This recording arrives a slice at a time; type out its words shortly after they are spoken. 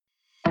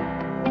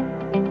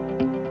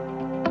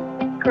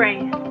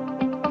Grace.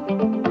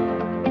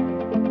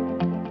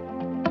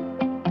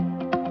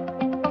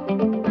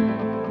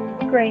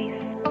 Grace.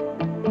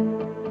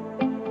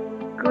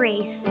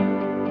 Grace.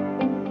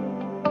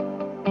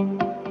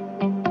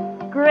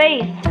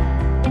 Grace.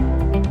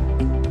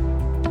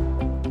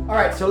 All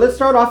right, so let's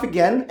start off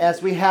again,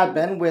 as we have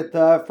been, with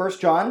 1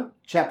 John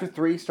chapter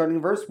 3, starting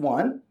in verse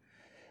 1. It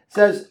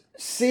says,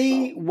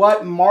 "See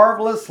what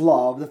marvelous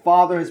love the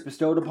Father has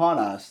bestowed upon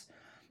us,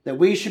 that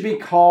we should be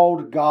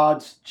called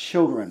God's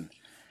children.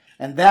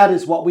 And that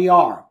is what we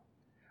are.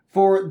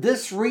 For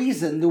this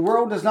reason, the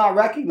world does not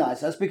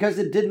recognize us, because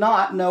it did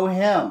not know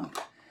Him.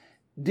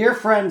 Dear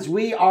friends,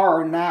 we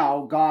are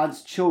now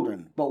God's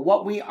children, but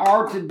what we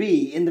are to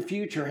be in the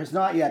future has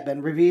not yet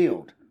been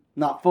revealed,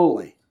 not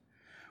fully.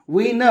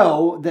 We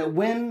know that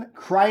when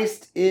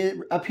Christ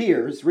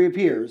reappears,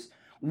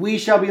 we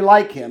shall be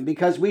like Him,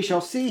 because we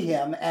shall see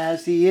Him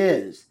as He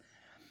is.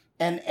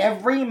 And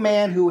every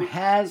man who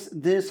has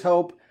this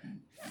hope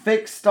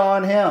fixed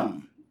on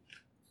Him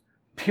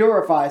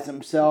purifies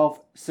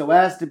himself so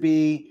as to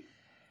be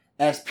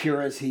as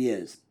pure as He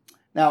is."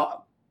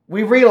 Now,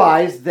 we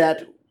realize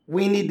that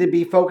we need to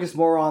be focused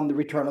more on the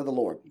return of the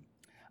Lord.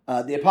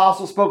 The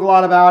apostles spoke a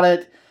lot about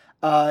it,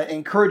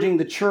 encouraging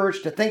the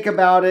church to think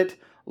about it,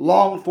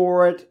 long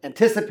for it,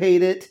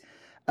 anticipate it,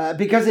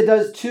 because it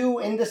does two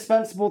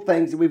indispensable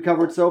things that we've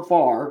covered so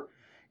far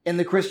in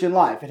the Christian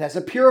life. It has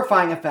a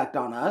purifying effect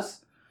on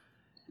us,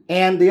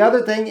 and the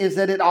other thing is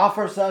that it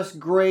offers us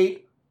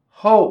great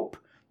hope.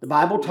 The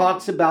Bible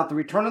talks about the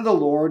return of the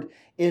Lord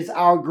is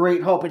our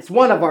great hope. It's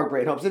one of our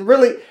great hopes. And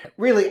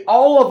really,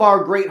 all of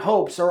our great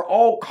hopes are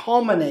all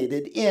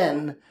culminated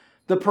in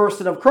the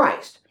person of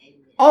Christ.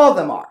 All of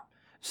them are.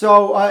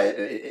 So,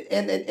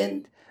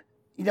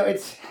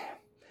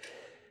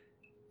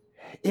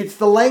 it's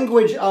the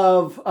language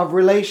of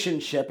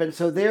relationship, and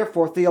so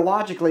therefore,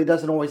 theologically, it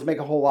doesn't always make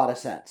a whole lot of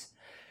sense.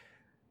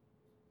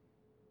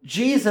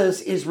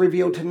 Jesus is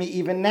revealed to me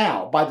even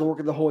now by the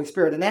work of the Holy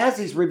Spirit. And as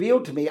He's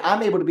revealed to me,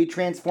 I'm able to be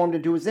transformed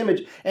into His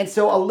image. And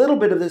so a little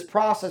bit of this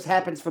process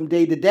happens from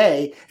day to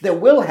day that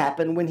will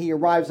happen when He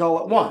arrives all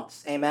at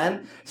once.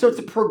 Amen? So it's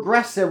a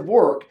progressive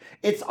work.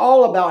 It's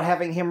all about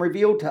having Him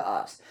revealed to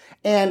us.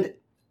 And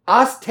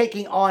us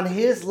taking on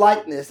His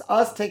likeness,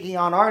 us taking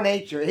on our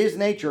nature, His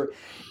nature,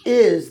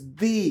 is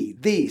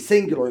the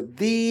singular,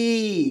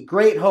 the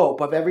great hope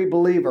of every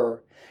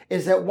believer,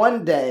 is that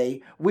one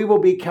day we will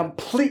be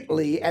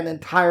completely and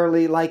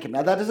entirely like Him.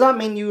 Now, that does not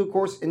mean you, of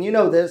course, and you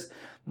know this,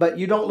 but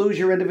you don't lose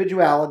your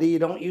individuality, you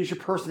don't lose your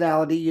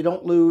personality, you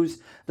don't lose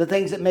the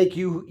things that make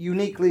you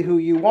uniquely who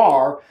you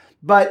are,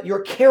 but your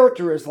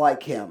character is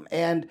like Him,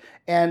 and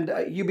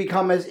you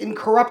become as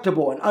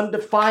incorruptible and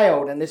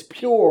undefiled and as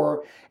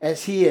pure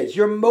as He is.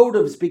 Your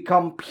motives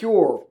become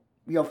pure,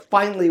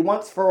 finally,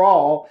 once for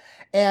all.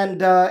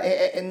 And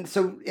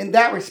so in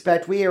that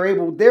respect, we are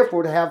able,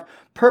 therefore, to have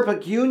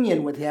perfect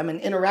union with Him and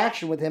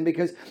interaction with Him,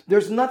 because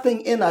there's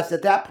nothing in us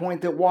at that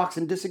point that walks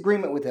in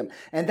disagreement with Him.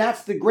 And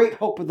that's the great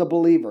hope of the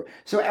believer.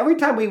 So every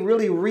time we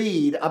really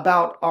read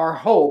about our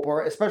hope,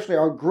 or especially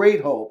our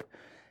great hope,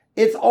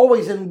 it's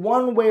always in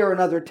one way or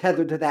another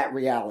tethered to that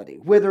reality,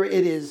 whether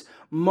it is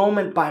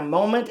moment by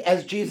moment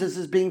as Jesus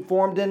is being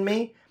formed in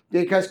me,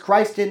 because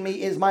Christ in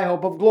me is my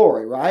hope of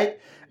glory, right?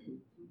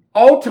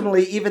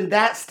 Ultimately, even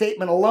that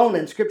statement alone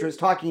in Scripture is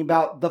talking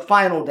about the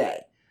final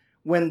day,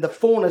 when the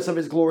fullness of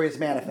His glory is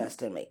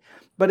manifest in me.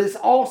 But it's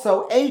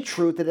also a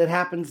truth that it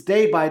happens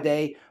day by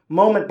day,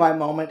 moment by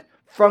moment,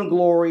 from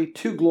glory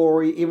to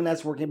glory, even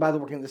as working by the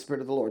working of the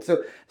Spirit of the Lord.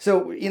 So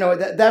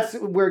that's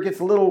where it gets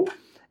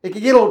it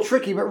can get a little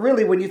tricky, but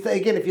really, when you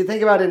if you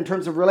think about it in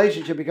terms of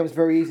relationship, it becomes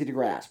very easy to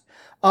grasp.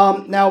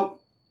 So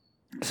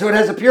it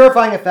has a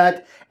purifying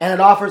effect, and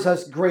it offers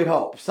us great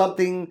hope,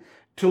 something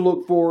to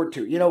look forward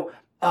to.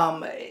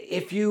 I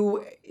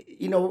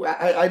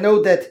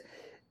know that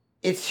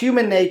it's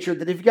human nature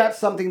that if you've got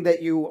something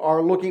that you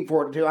are looking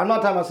forward to, I'm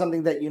not talking about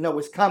something that you know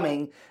is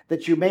coming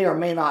that you may or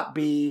may not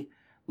be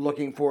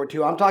looking forward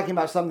to. I'm talking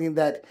about something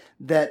that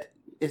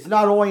is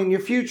not only in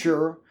your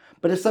future,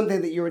 but it's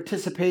something that you're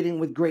anticipating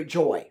with great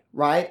joy,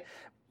 right?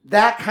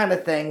 That kind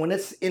of thing, when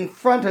it's in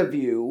front of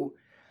you,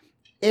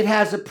 it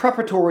has a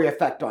preparatory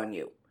effect on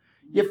you.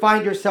 You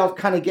find yourself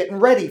kind of getting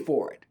ready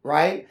for it,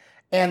 right?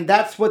 And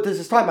that's what this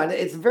is talking about.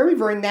 It's a very,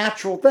 very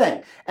natural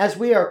thing. As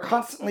we are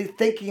constantly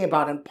thinking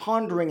about and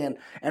pondering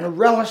and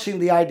relishing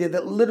the idea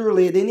that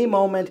literally at any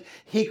moment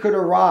He could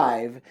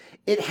arrive,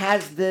 it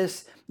has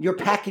this, you're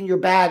packing your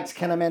bags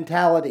kind of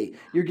mentality.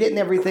 You're getting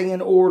everything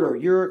in order.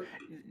 You're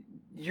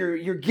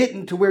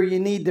getting to where you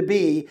need to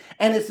be,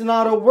 and it's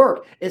not a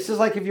work. It's just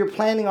like if you're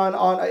planning on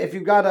if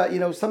you've got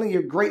something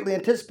you're greatly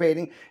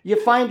anticipating, you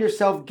find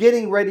yourself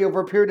getting ready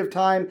over a period of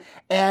time,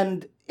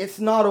 and it's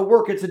not a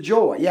work, it's a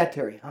joy. Yeah,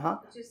 Terry.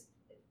 Just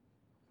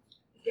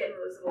getting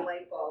those little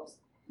light bulbs.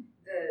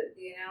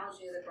 The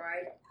analogy of the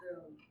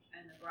bridegroom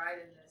and the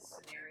bride in this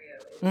scenario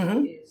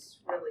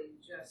is really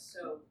just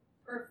so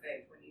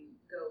perfect when you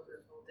go the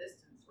full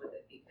distance with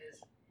it,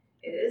 because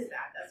it is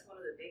that. That's one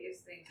of the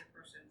biggest things a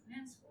person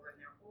plans for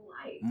in their whole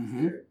life.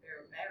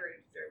 Their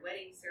marriage, their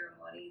wedding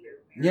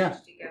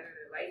marriage together,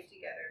 their life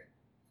together.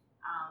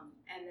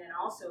 And then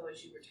also,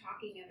 as you were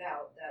talking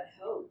about that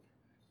hope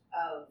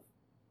of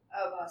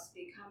us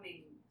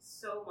becoming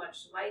so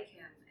much like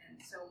him and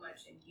so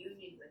much in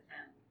union with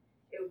him,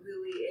 it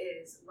really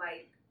is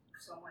like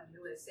someone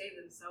who has saved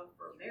themselves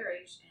for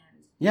marriage,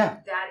 and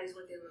that is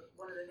what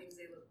one of the things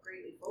they look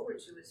greatly forward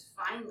to is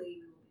finally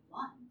we will be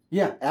one.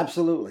 Yeah,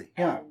 absolutely.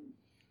 Yeah. And,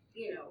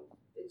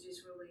 it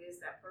just really is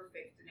that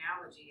perfect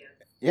analogy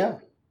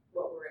of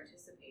what we're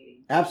anticipating.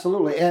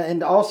 Absolutely.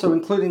 And also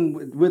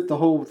including with the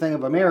whole thing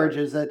of a marriage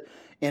is that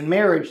in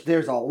marriage,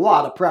 there's a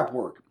lot of prep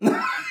work.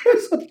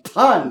 There's a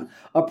ton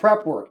of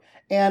prep work.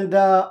 And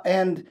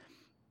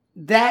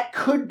that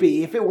could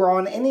be, if it were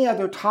on any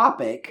other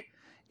topic,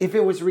 if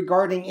it was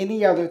regarding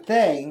any other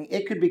thing,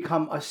 it could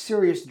become a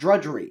serious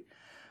drudgery.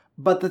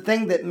 But the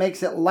thing that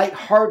makes it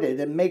lighthearted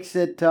and makes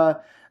it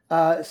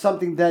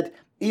something that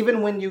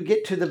even when you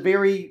get to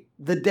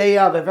the day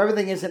of, if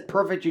everything isn't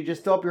perfect, you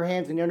just throw up your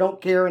hands and you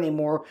don't care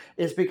anymore,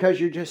 is because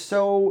you're just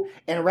so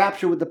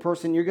enraptured with the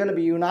person you're going to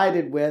be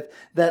united with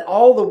that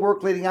all the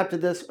work leading up to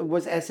this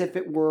was as if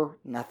it were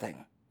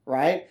nothing,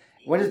 right?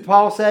 What does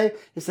Paul say?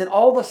 He said,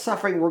 all the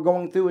suffering we're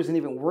going through isn't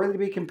even worthy to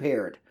be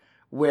compared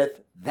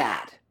with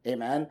that.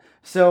 Amen.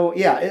 So,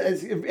 yeah,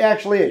 it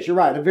actually is. You're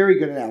right. A very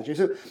good analogy.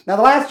 So, now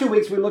the last 2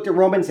 weeks we looked at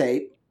Romans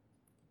 8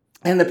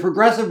 and the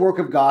progressive work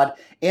of God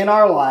in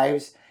our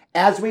lives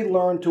as we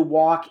learn to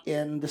walk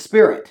in the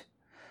Spirit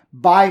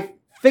by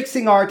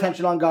fixing our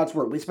attention on God's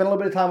Word. We spent a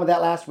little bit of time with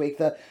that last week.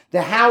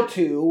 The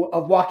how-to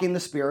of walking in the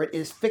Spirit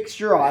is fix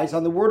your eyes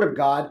on the Word of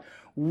God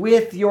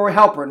with your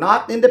helper,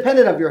 not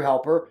independent of your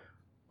helper,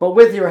 but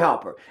with your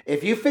helper.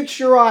 If you fix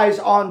your eyes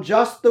on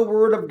just the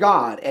Word of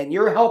God and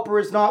your helper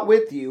is not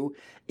with you,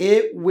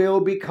 it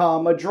will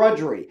become a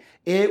drudgery.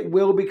 It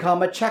will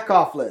become a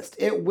checkoff list.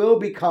 It will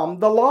become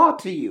the law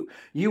to you.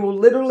 You will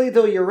literally,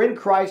 though you're in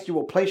Christ, you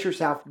will place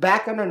yourself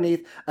back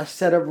underneath a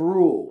set of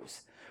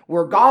rules.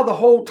 Where God the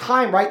whole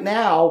time right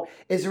now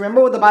is,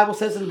 remember what the Bible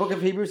says in the book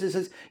of Hebrews? It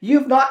says,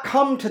 you've not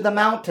come to the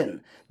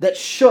mountain that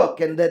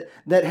shook and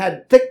that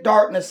had thick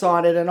darkness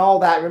on it and all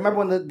that.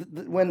 Remember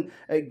when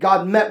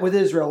God met with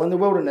Israel in the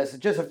wilderness,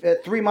 just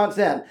 3 months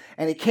in,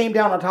 and he came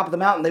down on top of the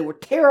mountain. They were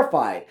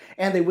terrified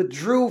and they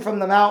withdrew from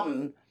the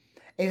mountain.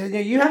 And he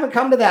said, you haven't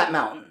come to that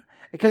mountain.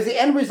 Because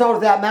the end result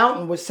of that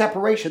mountain was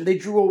separation. They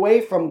drew away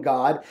from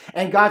God.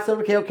 And God said,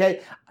 okay,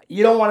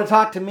 you don't want to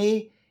talk to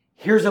me?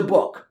 Here's a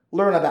book.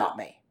 Learn about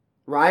me.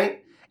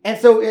 Right? And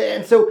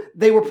so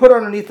they were put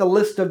underneath a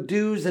list of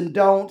do's and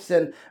don'ts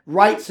and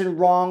rights and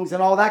wrongs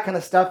and all that kind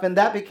of stuff. And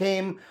that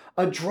became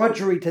a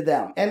drudgery to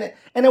them. And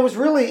it was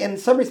really, in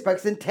some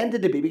respects,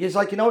 intended to be. Because,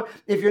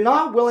 if you're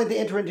not willing to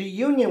enter into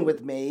union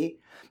with me,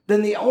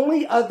 then the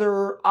only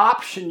other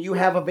option you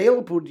have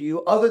available to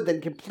you, other than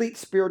complete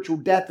spiritual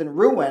death and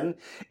ruin,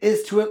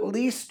 is to at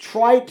least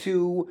try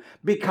to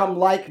become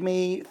like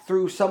me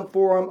through some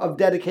form of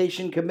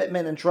dedication,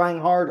 commitment, and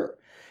trying harder.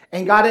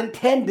 And God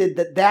intended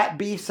that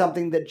be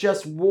something that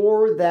just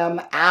wore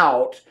them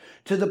out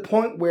to the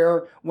point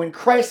where when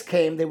Christ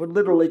came, they would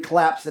literally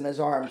collapse in his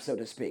arms, so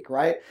to speak,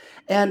 right?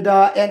 And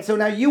so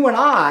now you and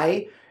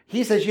I,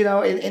 he says,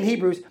 in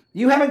Hebrews,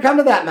 you haven't come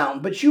to that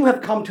mountain, but you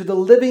have come to the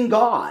living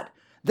God.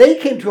 They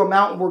came to a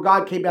mountain where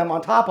God came down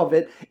on top of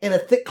it in a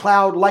thick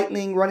cloud,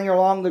 lightning running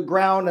along the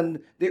ground and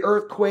the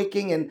earth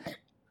quaking. And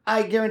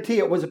I guarantee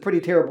it was a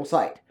pretty terrible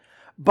sight.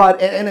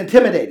 And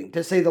intimidating,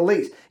 to say the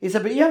least. He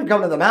said, but you haven't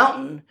come to the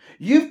mountain.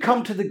 You've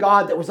come to the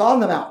God that was on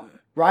the mountain,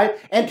 right?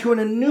 And to an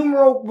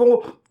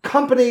innumerable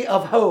company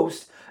of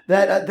hosts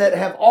that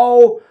have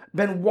all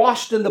been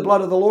washed in the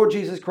blood of the Lord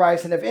Jesus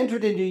Christ and have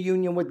entered into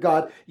union with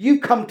God.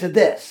 You've come to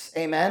this,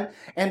 amen?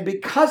 And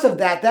because of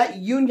that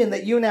union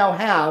that you now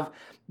have,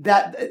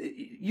 that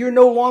you're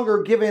no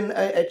longer given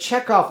a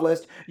checkoff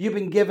list. You've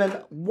been given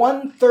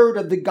 1/3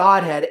 of the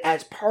Godhead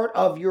as part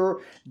of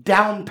your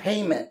down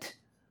payment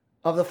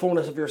of the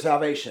fullness of your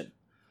salvation,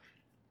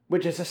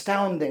 which is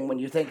astounding when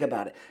you think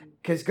about it.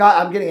 Because God,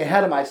 I'm getting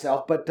ahead of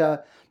myself, but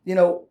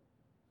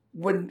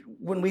when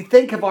we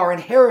think of our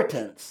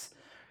inheritance,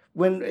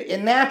 in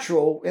the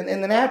natural,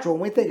 when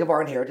we think of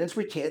our inheritance,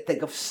 we can't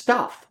think of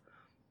stuff,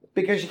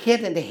 because you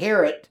can't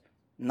inherit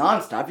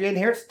non-stuff. You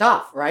inherit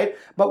stuff, right?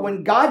 But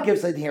when God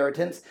gives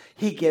inheritance,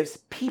 he gives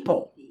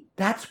people.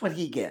 That's what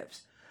he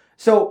gives.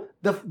 So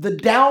the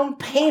down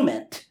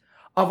payment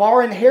of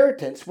our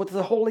inheritance was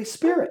the Holy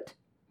Spirit.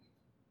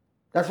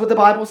 That's what the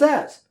Bible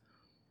says.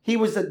 He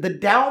was the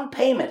down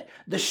payment,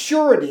 the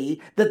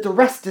surety that the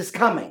rest is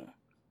coming.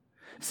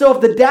 So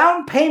if the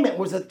down payment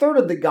was 1/3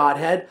 of the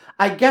Godhead,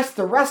 I guess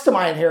the rest of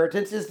my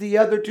inheritance is the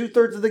other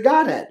 2/3 of the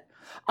Godhead.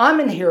 I'm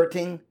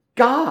inheriting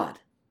God.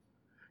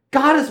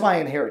 God is my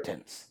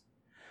inheritance.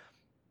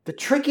 The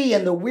tricky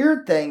and the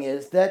weird thing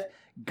is that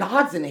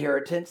God's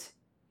inheritance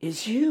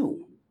is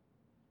you.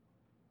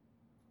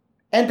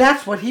 And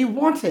that's what he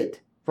wanted,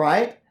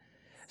 right?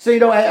 So,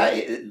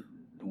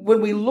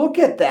 when we look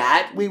at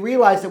that, we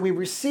realize that we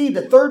receive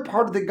the third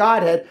part of the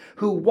Godhead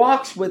who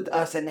walks with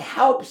us and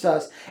helps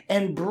us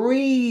and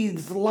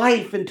breathes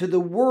life into the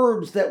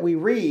words that we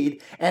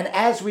read. And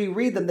as we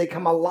read them, they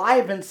come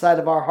alive inside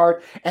of our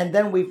heart, and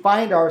then we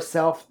find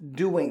ourselves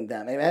doing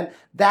them. Amen?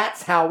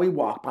 That's how we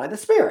walk by the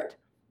Spirit,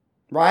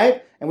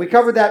 right? And we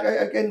covered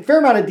that in a fair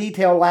amount of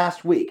detail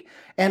last week.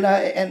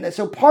 And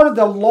so part of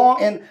the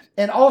long,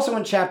 and also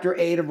in chapter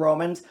 8 of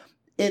Romans,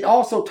 it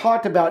also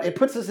talked about, it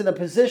puts us in a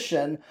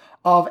position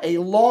of a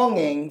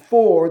longing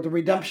for the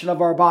redemption of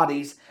our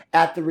bodies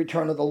at the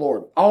return of the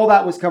Lord. All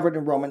that was covered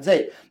in Romans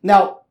 8.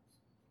 Now,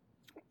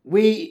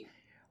 we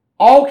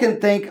all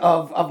can think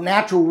of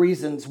natural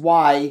reasons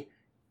why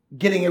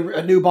getting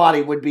a new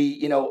body would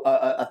be,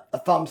 a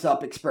thumbs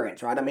up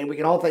experience, right? I mean, we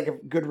can all think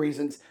of good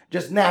reasons,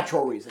 just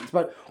natural reasons.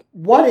 But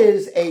what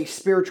is a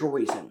spiritual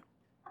reason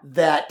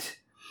that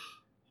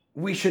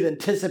we should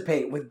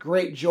anticipate with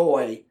great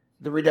joy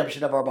the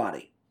redemption of our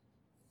body?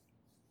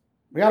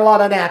 We got a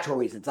lot of natural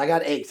reasons. I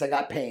got aches, I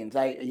got pains,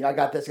 I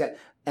got this,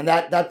 and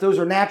that those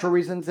are natural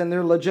reasons and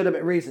they're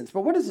legitimate reasons.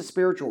 But what is a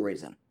spiritual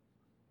reason?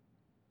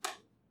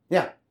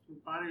 Yeah.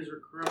 Bodies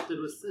are corrupted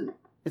with sin.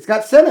 It's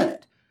got sin in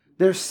it.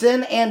 There's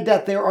sin and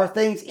death. There are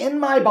things in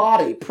my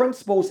body,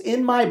 principles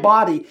in my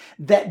body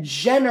that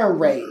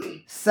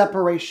generate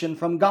separation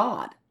from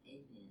God.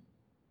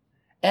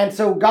 And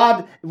so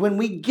God, when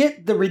we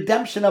get the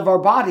redemption of our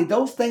body,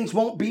 those things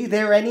won't be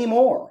there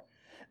anymore.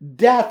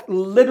 Death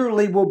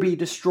literally will be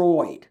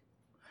destroyed.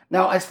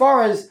 Now, as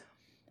far as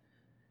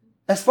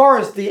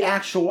the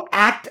actual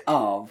act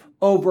of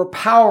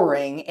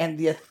overpowering and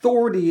the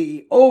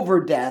authority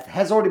over death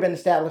has already been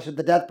established at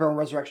the death, burial, and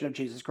resurrection of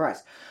Jesus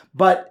Christ.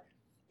 But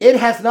it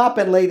has not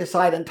been laid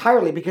aside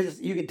entirely,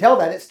 because you can tell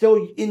that it's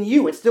still in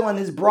you. It's still in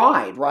his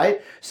bride,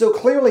 right? So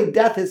clearly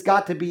death has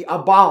got to be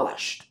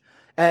abolished.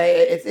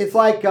 It's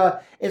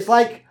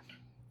like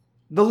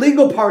the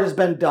legal part has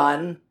been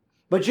done,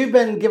 but you've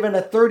been given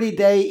a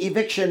 30-day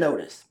eviction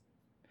notice.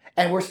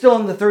 And we're still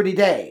in the 30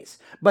 days.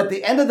 But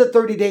the end of the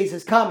 30 days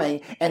is coming,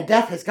 and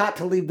death has got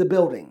to leave the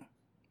building.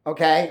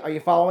 Okay? Are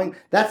you following?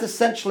 That's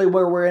essentially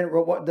where we're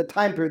in, the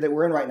time period that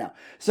we're in right now.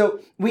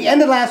 So we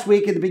ended last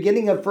week at the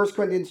beginning of 1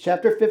 Corinthians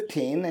chapter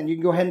 15, and you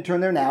can go ahead and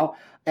turn there now.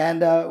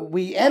 And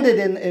we ended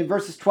in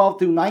verses 12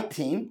 through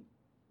 19.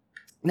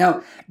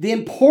 Now, the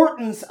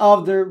importance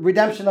of the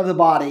redemption of the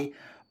body,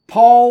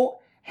 Paul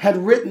had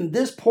written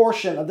this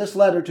portion of this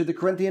letter to the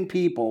Corinthian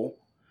people,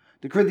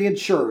 the Corinthian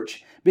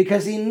church,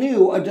 because he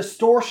knew a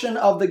distortion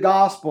of the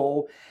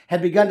gospel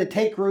had begun to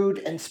take root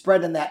and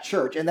spread in that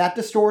church. And that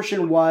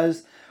distortion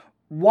was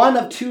one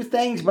of two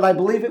things, but I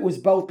believe it was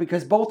both,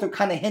 because both are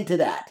kind of hinted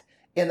at.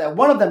 And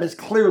one of them is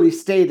clearly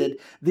stated,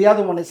 the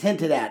other one is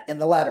hinted at in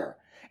the letter.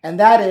 And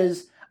that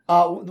is,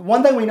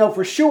 one thing we know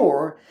for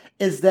sure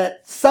is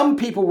that some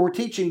people were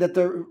teaching that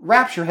the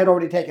rapture had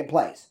already taken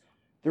place.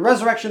 The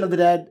resurrection of the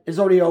dead is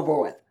already over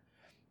with.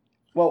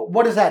 Well,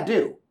 what does that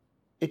do?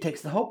 It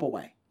takes the hope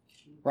away,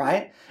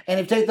 right? And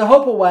if you take the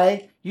hope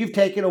away, you've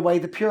taken away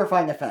the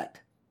purifying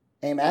effect.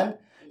 Amen?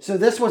 So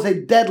this was a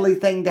deadly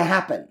thing to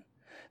happen.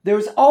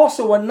 There's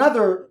also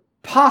another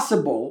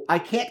possible, I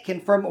can't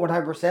confirm it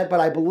 100%, but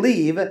I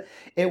believe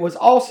it was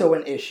also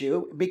an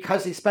issue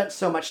because he spent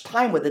so much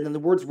time with it in the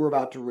words we're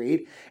about to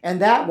read, and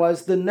that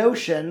was the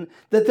notion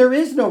that there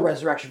is no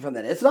resurrection from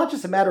the dead. It's not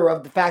just a matter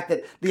of the fact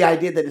that the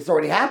idea that it's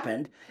already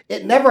happened.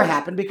 It never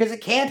happened because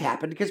it can't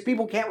happen because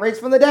people can't raise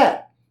from the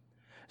dead.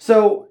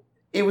 So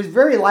it was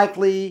very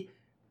likely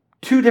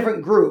two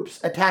different groups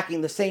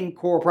attacking the same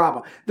core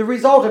problem. The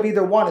result of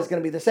either one is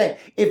going to be the same.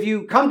 If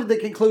you come to the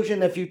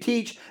conclusion, if you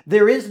teach,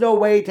 there is no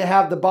way to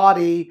have the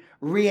body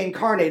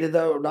reincarnated,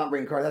 though not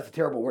reincarnated, that's a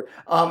terrible word.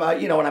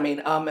 You know what I mean?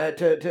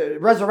 To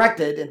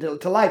resurrected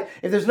into life.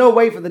 If there's no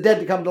way for the dead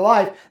to come to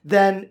life,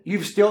 then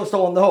you've still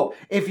stolen the hope.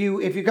 If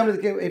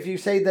you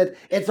say that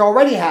it's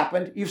already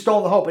happened, you've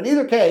stolen the hope. In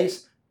either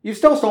case, you've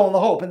still stolen the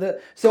hope.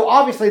 So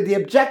obviously the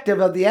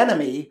objective of the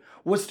enemy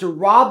was to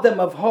rob them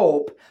of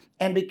hope,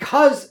 and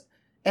because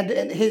And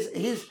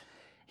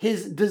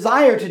his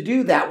desire to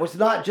do that was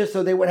not just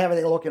so they wouldn't have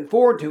anything looking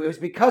forward to. It was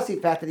because of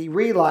the fact that he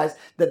realized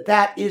that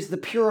that is the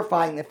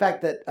purifying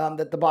effect that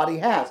the body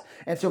has.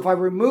 And so if I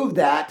remove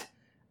that,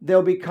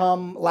 they'll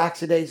become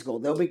lackadaisical.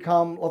 They'll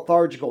become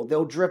lethargical.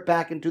 They'll drift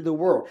back into the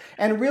world.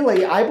 And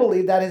really, I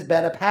believe that has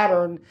been a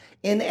pattern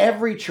in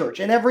every church,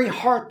 in every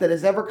heart that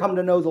has ever come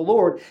to know the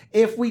Lord.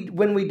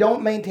 When we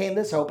don't maintain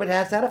this hope, it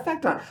has that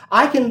effect on it.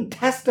 I can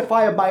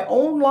testify of my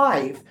own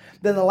life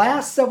that in the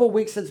last several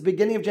weeks since the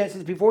beginning of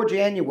Genesis, before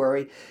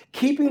January,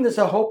 keeping this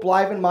a hope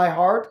live in my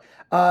heart,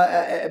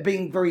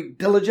 being very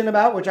diligent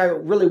about, which I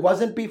really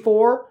wasn't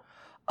before,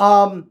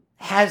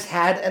 has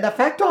had an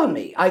effect on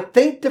me. I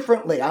think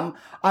differently. I'm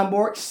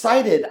more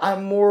excited.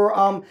 I'm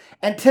more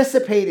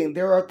anticipating.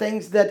 There are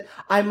things that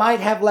I might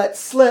have let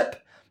slip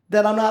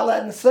that I'm not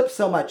letting slip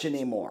so much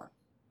anymore.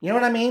 You know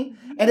what I mean?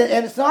 And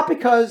it's not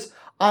because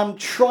I'm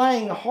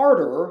trying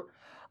harder.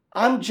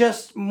 I'm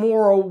just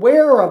more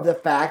aware of the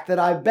fact that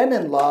I've been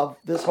in love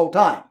this whole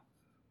time.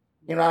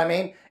 You know what I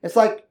mean? It's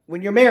like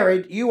when you're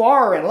married, you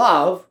are in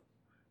love,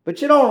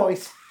 but you don't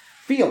always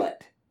feel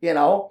it, you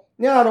know?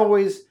 You're not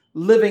always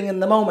living in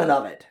the moment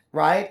of it,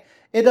 right?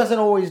 It doesn't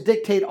always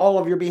dictate all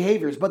of your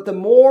behaviors, but the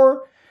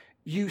more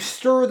you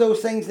stir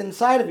those things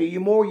inside of you, the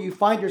more you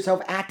find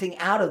yourself acting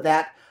out of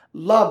that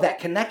love, that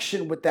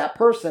connection with that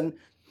person.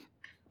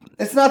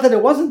 It's not that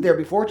it wasn't there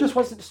before, it just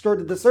wasn't stirred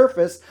to the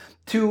surface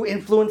to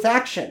influence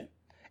action.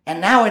 And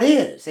now it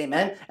is,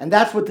 amen. And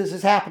that's what this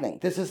is happening.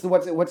 This is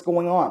what's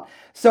going on.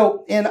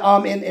 So in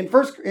 1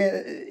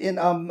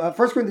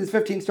 Corinthians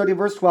 15, starting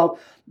verse 12,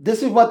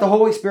 this is what the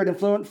Holy Spirit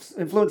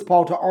influenced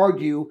Paul to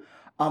argue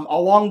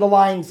along the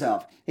lines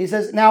of. He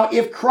says, now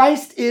if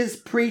Christ is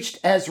preached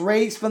as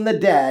raised from the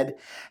dead,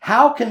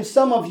 how can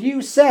some of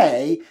you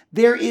say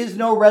there is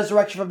no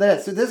resurrection from the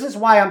dead? So this is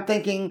why I'm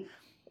thinking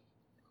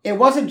it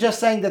wasn't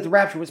just saying that the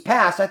rapture was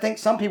past. I think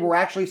some people were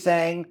actually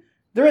saying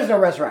there is no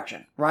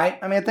resurrection, right?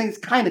 I mean, I think it's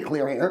kind of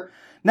clear here.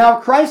 Now,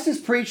 if Christ is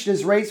preached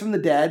as raised from the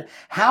dead,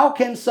 how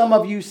can some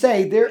of you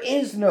say there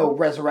is no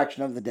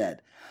resurrection of the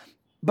dead?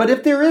 But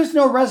if there is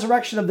no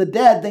resurrection of the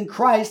dead, then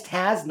Christ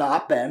has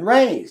not been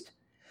raised.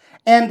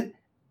 And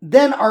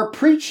then our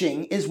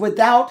preaching is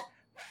without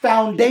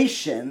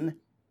foundation,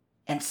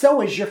 and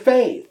so is your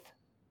faith.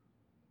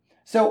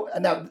 So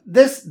now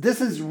this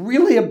is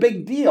really a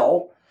big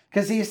deal,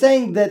 because he's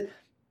saying that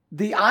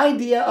the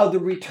idea of the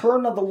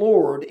return of the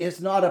Lord is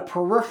not a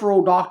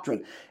peripheral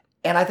doctrine.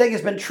 And I think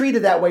it's been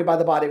treated that way by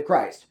the body of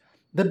Christ.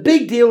 The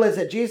big deal is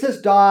that Jesus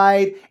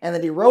died and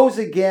that he rose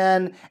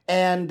again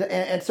and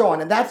so on.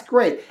 And that's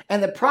great.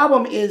 And the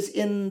problem is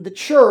in the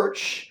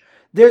church,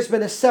 there's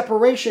been a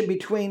separation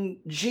between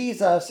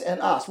Jesus and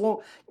us.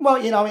 Well,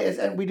 you know,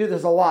 and we do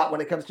this a lot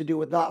when it comes to do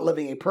with not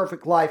living a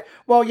perfect life.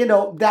 Well, you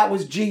know, that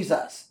was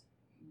Jesus.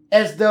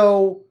 As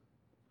though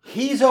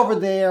he's over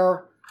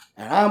there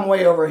and I'm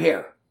way over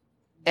here.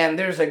 And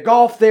there's a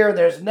gulf there,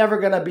 there's never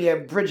going to be a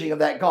bridging of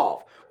that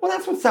gulf. Well,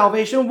 that's what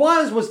salvation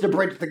was to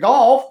bridge the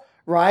gulf,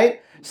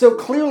 right? So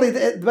clearly,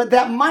 but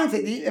that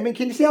mindset, I mean,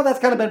 can you see how that's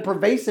kind of been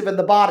pervasive in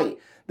the body?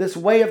 This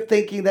way of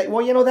thinking that,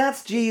 well, you know,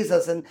 that's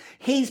Jesus, and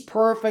he's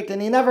perfect,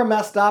 and he never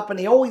messed up, and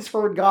he always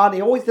heard God, and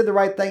he always did the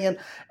right thing, and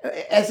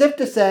as if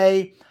to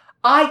say,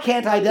 I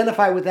can't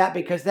identify with that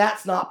because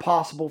that's not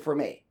possible for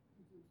me.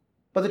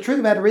 But the truth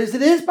of the matter is,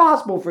 it is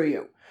possible for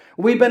you.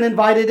 We've been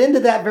invited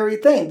into that very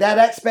thing, that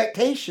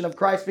expectation of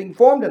Christ being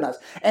formed in us.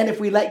 And if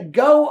we let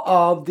go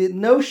of the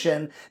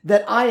notion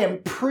that I am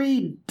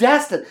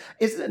predestined,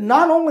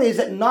 not only is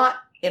it not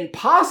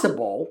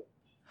impossible,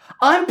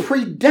 I'm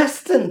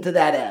predestined to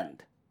that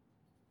end.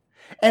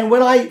 And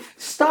when I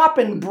stop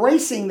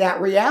embracing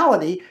that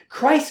reality,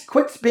 Christ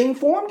quits being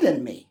formed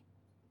in me.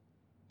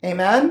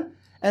 Amen?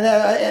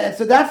 And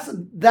so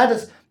that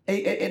is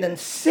an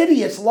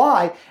insidious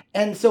lie.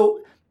 And so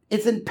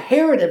it's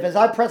imperative, as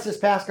I pressed this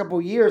past couple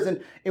of years,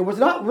 and it was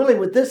not really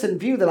with this in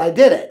view that I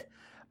did it,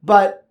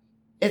 but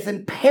it's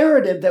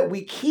imperative that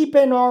we keep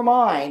in our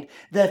mind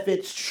that if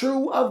it's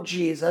true of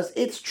Jesus,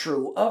 it's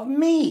true of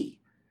me.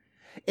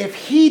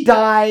 If he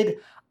died,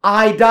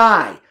 I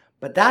die.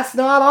 But that's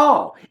not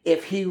all.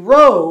 If he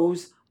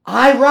rose,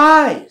 I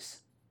rise.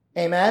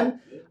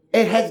 Amen?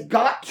 It has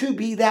got to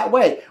be that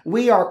way.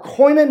 We are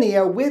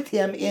koinonia with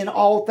him in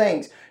all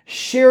things.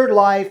 Shared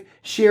life,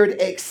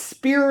 shared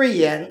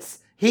experience.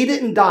 He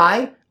didn't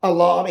die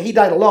alone. I mean, he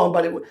died alone,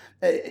 but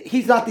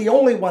he's not the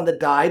only one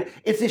that died.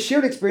 It's a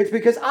shared experience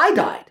because I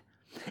died.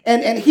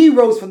 And he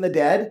rose from the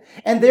dead.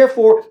 And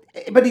therefore,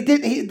 but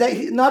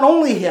not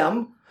only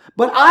him,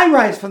 but I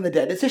rise from the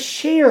dead. It's a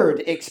shared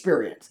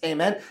experience.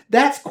 Amen.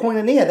 That's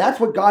koinonia. That's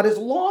what God is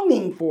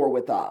longing for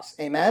with us.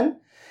 Amen.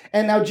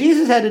 And now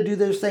Jesus had to do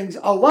those things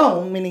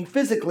alone, meaning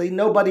physically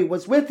nobody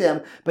was with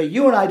him. But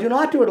you and I do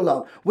not do it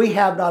alone. We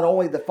have not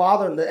only the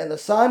Father and the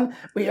Son,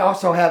 we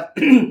also have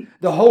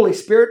the Holy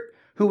Spirit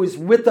who is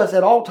with us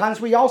at all times.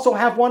 We also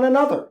have one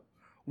another.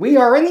 We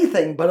are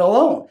anything but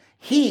alone.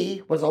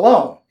 He was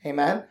alone.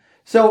 Amen.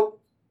 So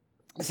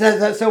this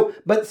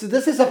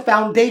is a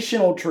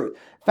foundational truth.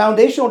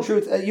 Foundational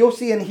truth you'll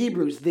see in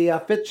Hebrews, the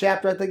 5th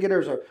chapter, I think it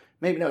is, or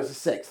maybe no,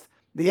 it's the 6th.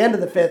 The end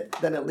of the 5th,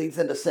 then it leads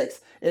into 6th.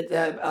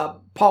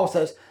 Paul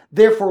says,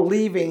 therefore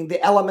leaving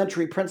the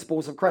elementary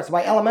principles of Christ.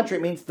 By elementary,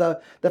 it means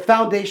the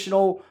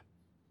foundational,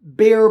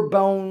 bare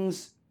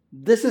bones.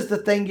 This is the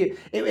thing.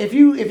 If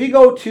you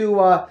go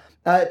to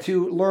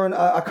learn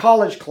a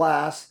college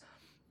class,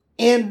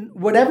 in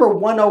whatever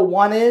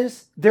 101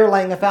 is, they're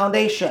laying a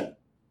foundation.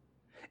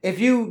 If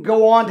you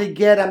go on to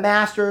get a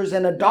master's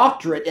and a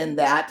doctorate in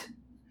that,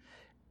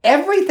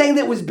 everything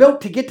that was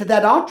built to get to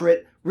that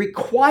doctorate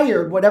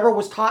required whatever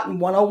was taught in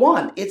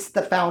 101. It's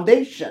the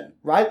foundation,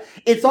 right?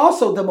 It's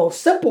also the most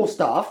simple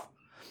stuff.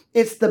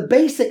 It's the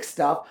basic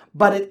stuff,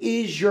 but it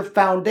is your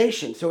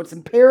foundation. So it's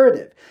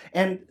imperative.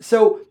 And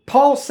so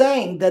Paul's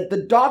saying that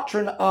the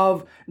doctrine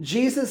of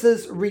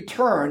Jesus'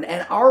 return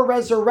and our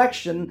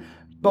resurrection,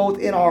 both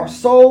in our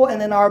soul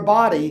and in our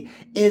body,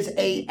 is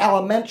a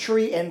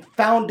elementary and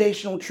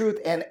foundational truth.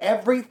 And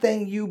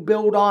everything you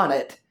build on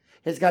it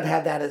has got to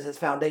have that as its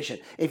foundation.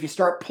 If you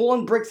start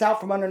pulling bricks out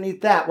from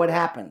underneath that, what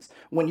happens?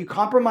 When you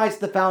compromise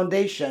the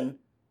foundation,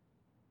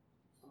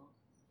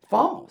 it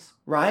falls,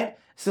 right?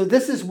 So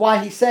this is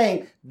why he's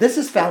saying this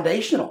is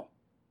foundational.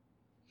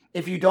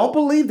 If you don't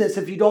believe this,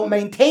 if you don't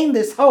maintain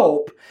this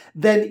hope,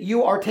 then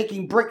you are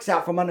taking bricks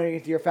out from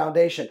underneath your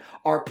foundation.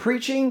 Our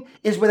preaching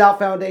is without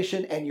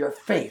foundation, and your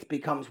faith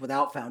becomes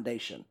without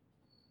foundation.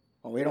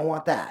 Well, we don't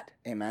want that.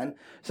 Amen.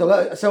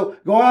 So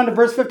going on to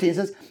verse 15, it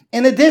says,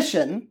 in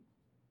addition,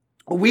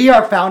 we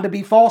are found to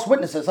be false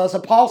witnesses. Us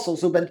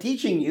apostles who've been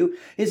teaching you,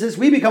 he says,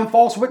 we become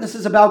false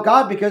witnesses about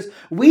God because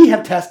we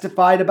have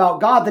testified about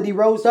God that he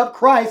rose up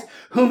Christ,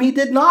 whom he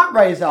did not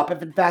raise up,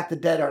 if in fact the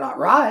dead are not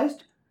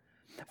raised.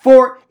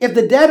 For if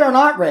the dead are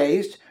not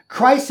raised,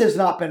 Christ has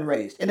not been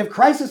raised. And if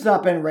Christ has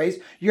not been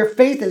raised, your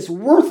faith is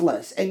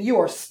worthless and you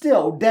are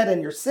still dead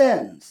in your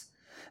sins.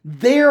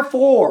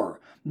 Therefore,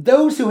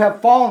 those who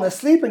have fallen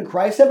asleep in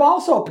Christ have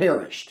also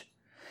perished.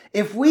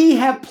 If we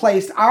have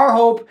placed our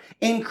hope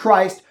in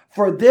Christ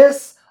for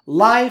this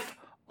life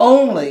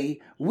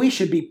only, we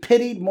should be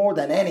pitied more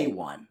than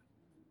anyone.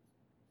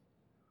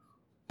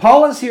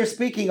 Paul is here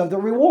speaking of the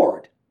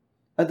reward.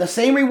 The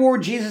same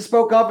reward Jesus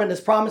spoke of in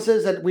his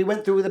promises that we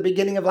went through at the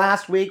beginning of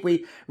last week.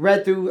 We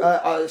read through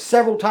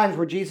several times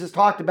where Jesus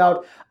talked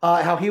about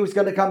how he was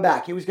going to come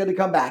back. He was going to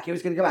come back. He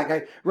was going to come back.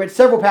 I read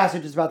several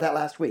passages about that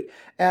last week.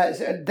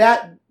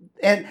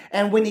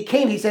 And when he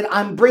came, he said,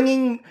 I'm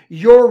bringing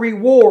your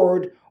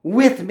reward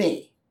with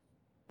me.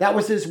 That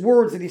was his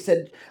words that he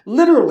said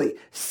literally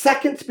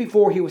seconds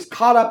before he was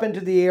caught up into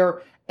the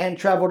air and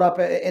traveled up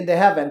into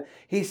heaven.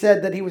 He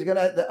said that he was going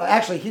to,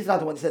 actually, he's not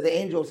the one that said, the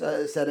angels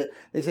said it.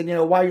 They said,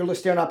 while you're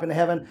staring up into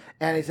heaven,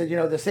 and he said,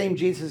 the same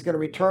Jesus is going to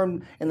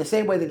return in the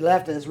same way that he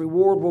left, and his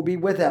reward will be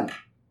with him.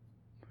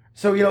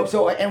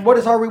 So, and what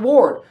is our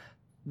reward?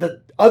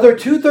 The other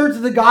 2/3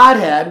 of the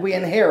Godhead we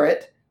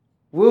inherit,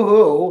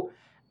 woohoo,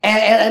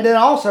 and then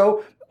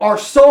also our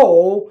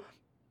soul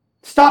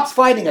stops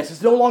fighting us.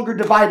 It's no longer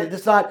divided.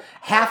 It's not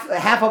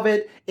half of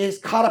it is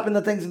caught up in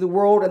the things of the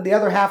world and the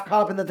other half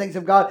caught up in the things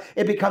of God.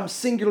 It becomes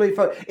singularly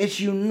focused. It's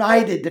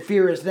united to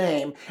fear his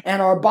name.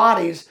 And our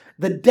bodies,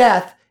 the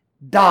death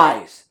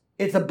dies.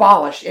 It's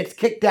abolished. It's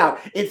kicked out.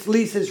 Its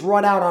lease is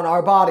run out on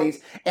our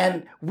bodies.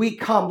 And we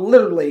come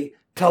literally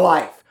to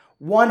life.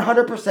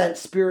 100%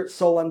 spirit,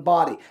 soul, and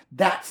body.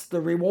 That's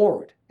the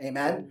reward.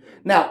 Amen.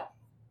 Now,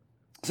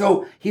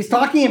 so he's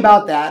talking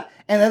about that.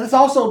 And then it's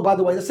also, by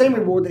the way, the same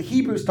reward that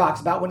Hebrews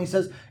talks about when he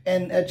says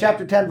in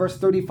chapter 10, verse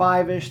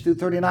 35-ish through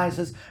 39, he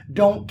says,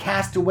 don't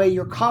cast away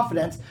your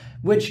confidence,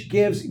 which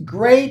gives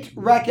great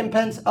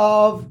recompense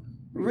of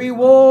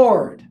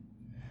reward.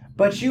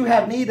 But you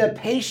have need of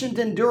patient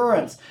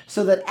endurance,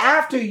 so that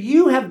after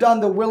you have done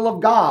the will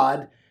of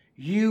God,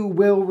 you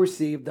will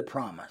receive the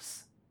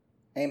promise.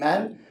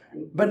 Amen?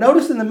 But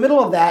notice in the middle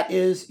of that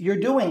is you're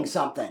doing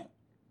something,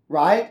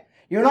 right?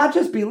 You're not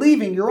just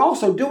believing, you're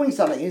also doing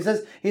something. He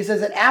says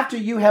that after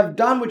you have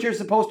done what you're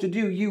supposed to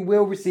do, you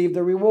will receive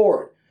the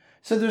reward.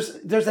 So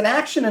there's an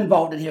action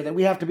involved in here that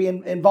we have to be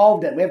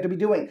involved in. We have to be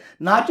doing.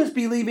 Not just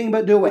believing,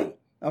 but doing.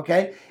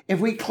 Okay? If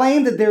we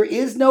claim that there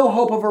is no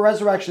hope of a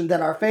resurrection,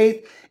 then our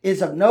faith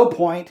is of no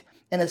point.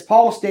 And as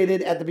Paul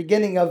stated at the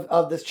beginning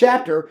of this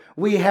chapter,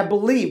 we have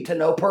believed to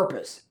no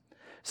purpose.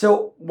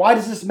 So why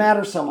does this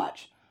matter so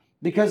much?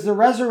 Because the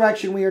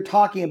resurrection we are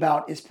talking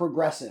about is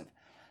progressive.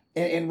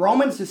 In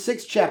Romans, the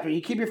 6th chapter,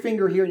 you keep your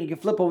finger here and you can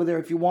flip over there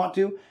if you want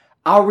to.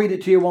 I'll read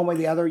it to you one way or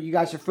the other. You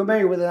guys are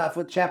familiar with enough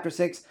with chapter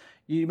 6.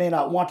 You may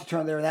not want to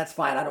turn there, and that's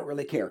fine. I don't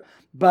really care.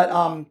 But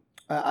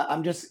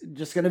I'm just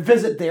going to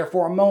visit there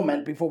for a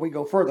moment before we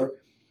go further,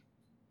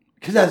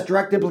 because it has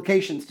direct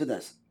implications to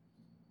this.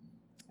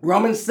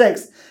 Romans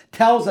 6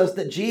 tells us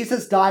that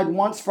Jesus died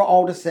once for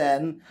all to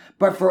sin,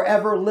 but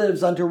forever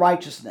lives unto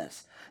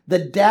righteousness. The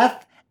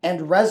death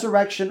and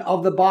resurrection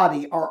of the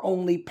body are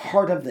only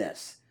part of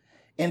this.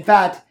 In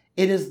fact,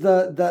 it is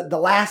the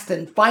last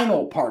and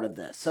final part of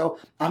this. So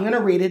I'm going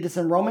to read it. It's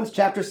in Romans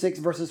chapter 6,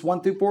 verses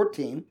 1 through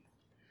 14.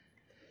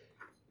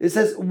 It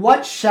says,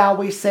 what shall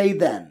we say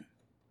then?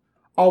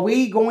 Are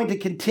we going to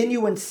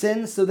continue in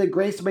sin so that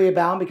grace may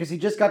abound? Because he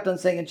just got done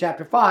saying in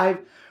chapter 5,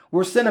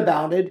 where sin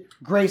abounded,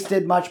 grace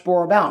did much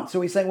more abound. So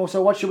he's saying, well,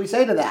 so what should we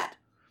say to that?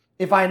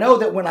 If I know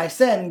that when I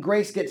sin,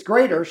 grace gets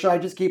greater, should I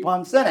just keep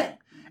on sinning?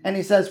 And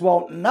he says,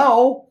 well,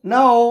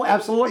 no,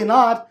 absolutely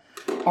not.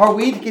 Are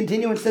we to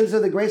continue in sin so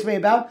that grace may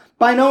abound?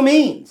 By no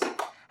means.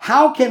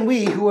 How can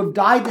we who have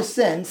died to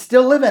sin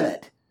still live in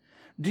it?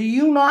 Do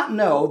you not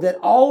know that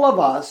all of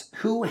us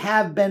who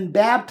have been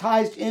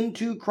baptized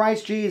into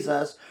Christ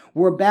Jesus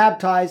were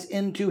baptized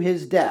into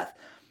his death?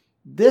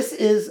 This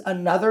is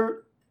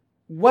another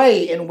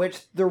way in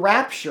which the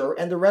rapture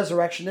and the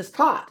resurrection is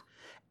taught.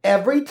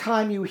 Every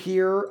time you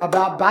hear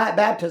about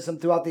baptism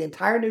throughout the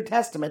entire New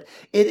Testament,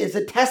 it is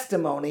a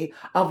testimony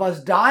of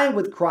us dying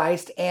with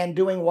Christ and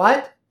doing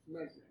what?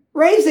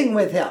 Raising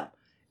with him.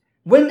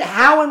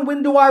 How and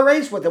when do I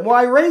raise with him? Well,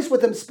 I raise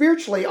with him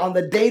spiritually on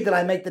the day that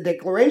I make the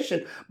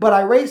declaration, but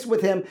I raise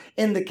with him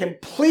in the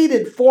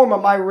completed form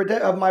of my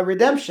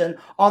redemption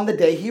on the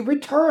day he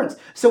returns.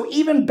 So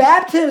even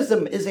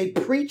baptism is a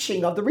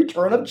preaching of the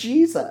return of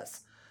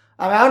Jesus.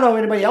 I don't know if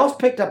anybody else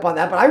picked up on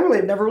that, but I really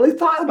have never really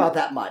thought about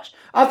that much.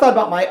 I've thought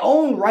about my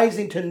own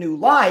rising to new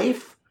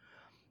life,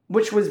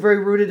 which was very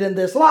rooted in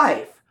this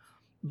life.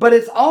 But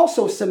it's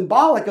also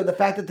symbolic of the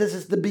fact that this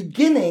is the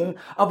beginning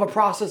of a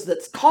process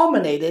that's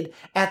culminated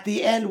at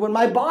the end when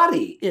my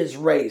body is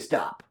raised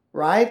up,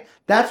 right?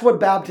 That's what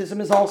baptism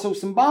is also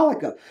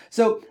symbolic of.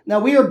 So now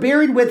we are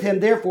buried with him,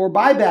 therefore,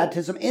 by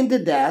baptism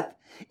into death,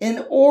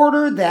 in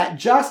order that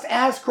just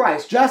as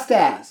Christ,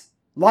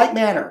 like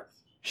manner,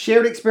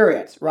 shared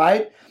experience,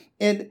 right?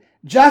 And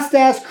just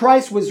as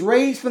Christ was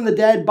raised from the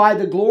dead by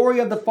the glory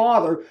of the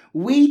Father,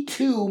 we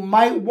too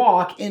might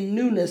walk in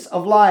newness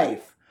of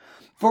life.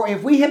 For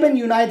if we have been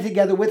united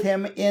together with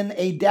him in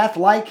a death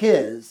like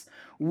his,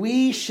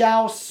 we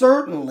shall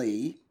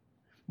certainly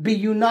be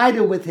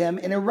united with him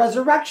in a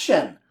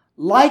resurrection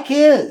like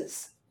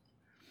his.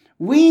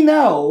 We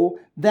know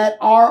that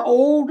our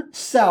old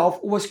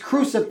self was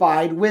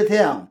crucified with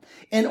him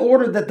in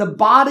order that the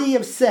body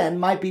of sin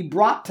might be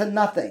brought to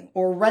nothing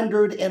or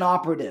rendered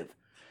inoperative.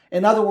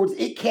 In other words,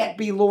 it can't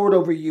be Lord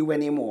over you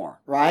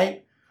anymore,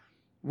 right?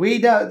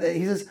 He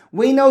says,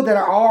 we know that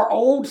our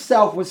old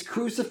self was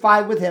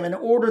crucified with him in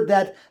order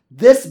that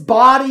this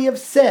body of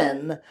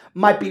sin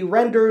might be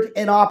rendered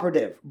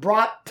inoperative,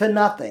 brought to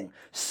nothing,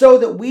 so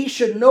that we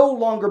should no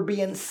longer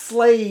be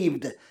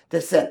enslaved to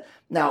sin.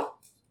 Now,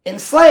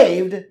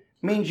 enslaved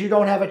means you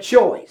don't have a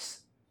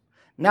choice.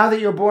 Now that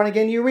you're born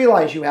again, you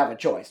realize you have a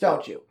choice,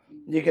 don't you?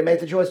 You can make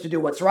the choice to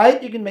do what's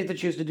right. You can make the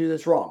choice to do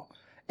this wrong.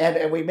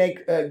 And we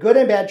make good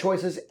and bad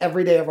choices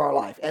every day of our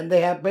life. And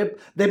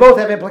they both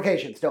have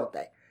implications, don't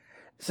they?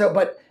 So,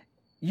 but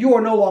you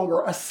are no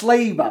longer a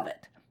slave of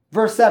it.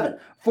 Verse 7,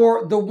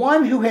 for the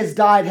one who has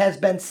died has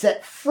been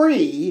set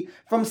free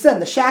from sin.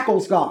 The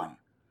shackle's gone.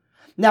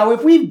 Now,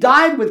 if we've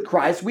died with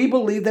Christ, we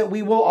believe that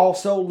we will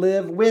also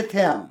live with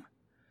him.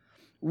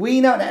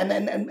 We know,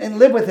 and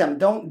live with him.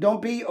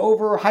 Don't be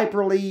over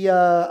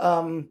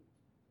hyperly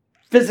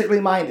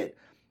physically minded.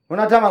 We're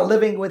not talking about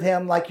living with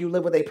him like you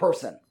live with a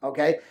person,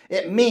 okay?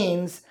 It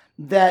means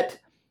that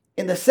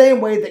in the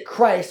same way that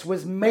Christ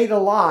was made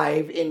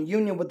alive in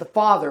union with the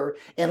Father,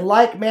 in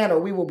like manner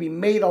we will be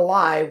made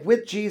alive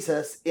with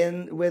Jesus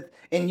in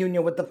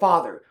union with the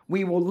Father.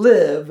 We will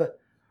live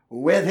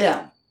with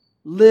him.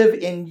 Live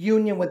in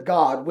union with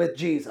God, with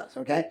Jesus,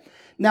 okay?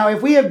 Now,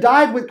 if we have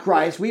died with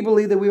Christ, we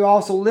believe that we will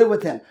also live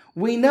with him.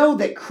 We know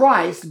that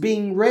Christ,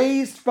 being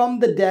raised from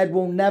the dead,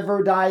 will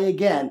never die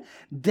again.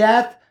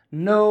 Death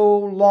no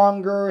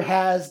longer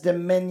has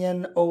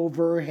dominion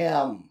over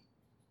him.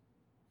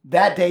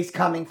 That day's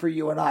coming for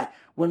you and I.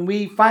 When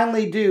we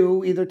finally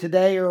do, either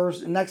today or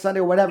next Sunday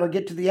or whatever,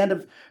 get to the end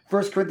of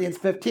 1 Corinthians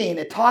 15,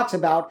 it talks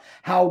about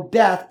how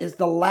death is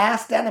the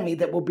last enemy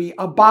that will be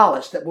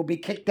abolished, that will be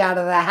kicked out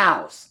of the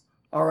house.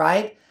 All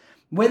right?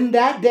 When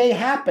that day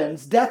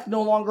happens, death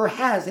no longer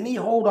has any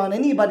hold on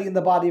anybody in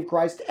the body of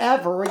Christ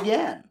ever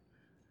again.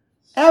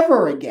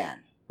 Ever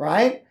again.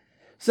 Right?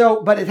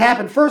 So, but it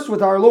happened first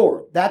with our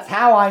Lord. That's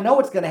how I know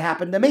it's going to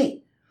happen to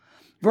me.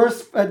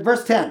 Verse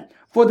 10.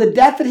 For the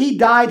death that he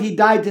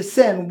died to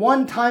sin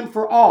one time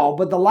for all.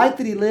 But the life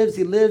that he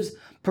lives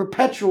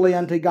perpetually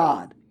unto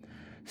God.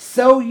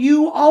 So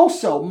you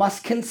also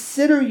must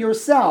consider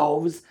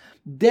yourselves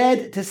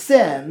dead to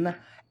sin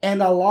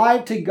and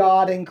alive to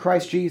God in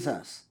Christ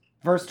Jesus.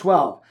 Verse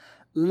 12.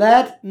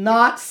 Let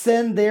not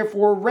sin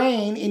therefore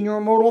reign in your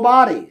mortal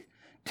body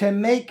to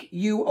make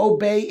you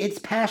obey its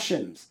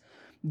passions.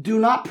 Do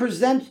not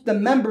present the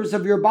members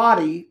of your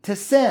body to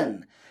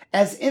sin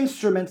as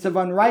instruments of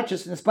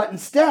unrighteousness, but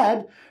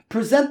instead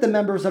present the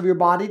members of your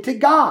body to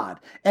God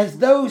as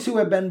those who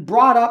have been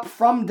brought up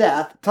from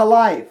death to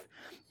life,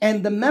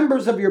 and the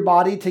members of your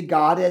body to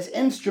God as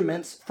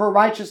instruments for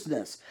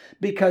righteousness,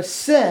 because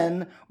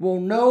sin will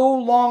no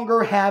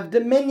longer have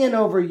dominion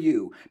over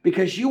you,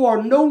 because you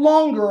are no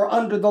longer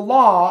under the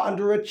law,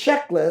 under a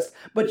checklist,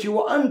 but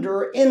you are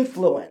under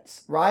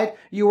influence, right?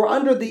 You are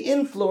under the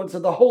influence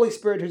of the Holy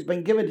Spirit who's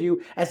been given to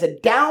you as a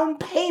down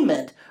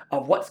payment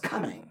of what's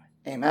coming.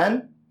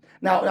 Amen?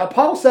 Now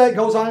Paul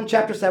goes on in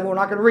chapter 7, we're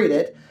not going to read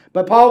it,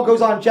 but Paul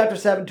goes on in chapter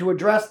 7 to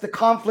address the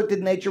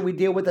conflicted nature we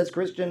deal with as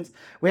Christians.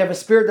 We have a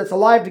spirit that's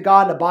alive to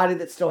God and a body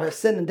that still has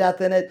sin and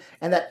death in it,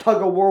 and that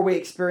tug of war we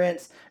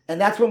experience.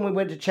 And that's when we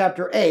went to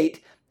chapter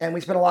 8, and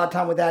we spent a lot of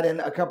time with that in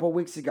a couple of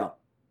weeks ago.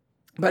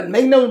 But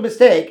make no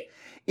mistake,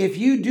 if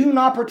you do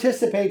not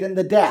participate in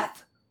the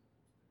death,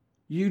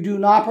 you do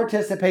not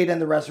participate in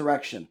the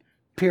resurrection,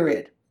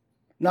 period.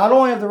 Not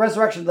only of the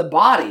resurrection of the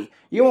body,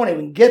 you won't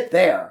even get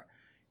there.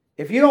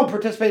 If you don't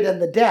participate in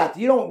the death,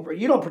 you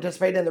don't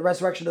participate in the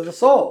resurrection of the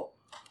soul,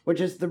 which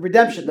is the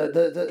redemption,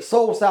 the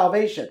soul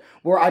salvation,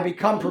 where I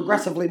become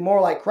progressively more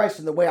like Christ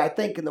in the way I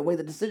think and the way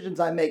the decisions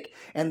I make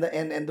and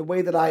the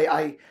way that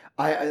I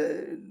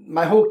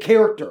my whole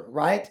character,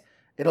 right?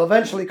 It'll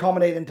eventually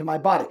culminate into my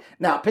body.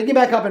 Now, picking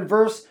back up in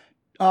verse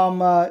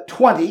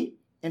 20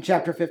 in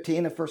chapter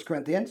 15 of 1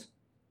 Corinthians,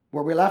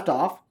 where we left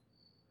off.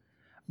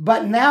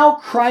 But now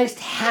Christ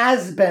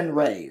has been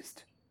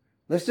raised.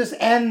 Let's just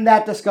end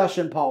that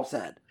discussion, Paul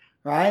said,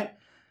 right?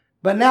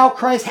 But now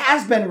Christ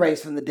has been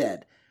raised from the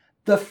dead.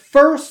 The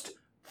first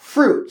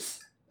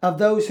fruits of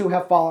those who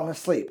have fallen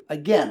asleep.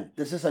 Again,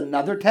 this is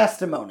another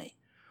testimony.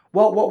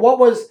 What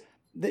was...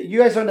 You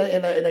guys are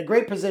in a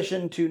great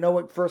position to know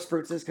what first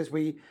fruits is because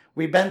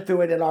we've been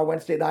through it in our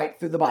Wednesday night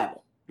through the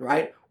Bible,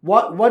 right?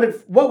 What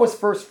was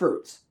first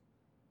fruits?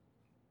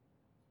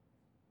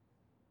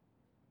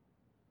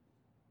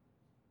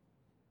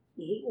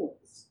 He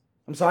was.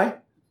 I'm sorry?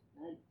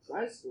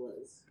 Christ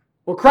was.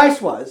 Well,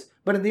 Christ was,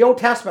 but in the Old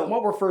Testament,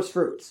 what were first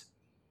fruits?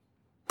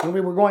 When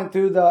we were going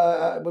through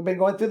we've been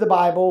going through the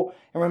Bible,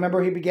 and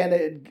remember he began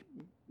to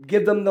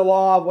give them the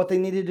law of what they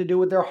needed to do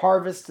with their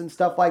harvests and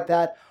stuff like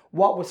that.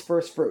 What was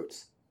first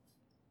fruits?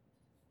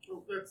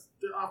 Well, that's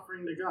the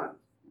offering to God.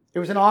 It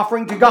was an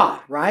offering to God,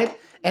 right?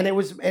 And it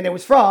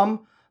was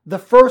from the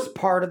first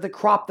part of the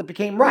crop that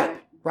became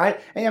ripe, right?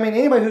 And I mean,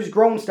 anybody who's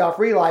grown stuff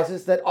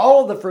realizes that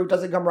all of the fruit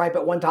doesn't come ripe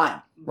at one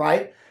time,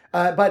 right?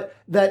 But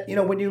that,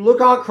 when you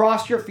look out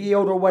across your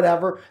field or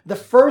whatever, the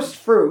first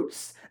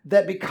fruits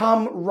that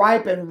become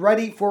ripe and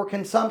ready for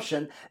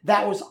consumption,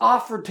 that was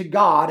offered to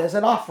God as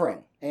an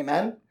offering.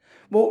 Amen?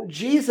 Well,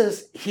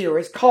 Jesus here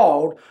is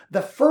called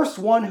the first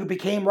one who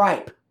became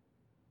ripe.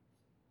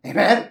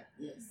 Amen?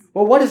 Yes.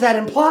 Well, what does that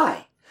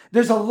imply?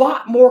 There's a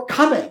lot more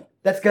coming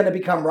that's going to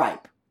become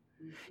ripe.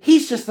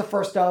 He's just the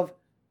first of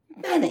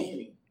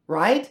many,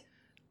 right?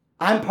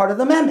 I'm part of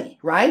the many,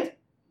 right?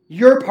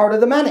 You're part of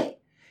the many.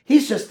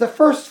 He's just the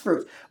first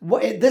fruits.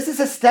 This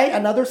is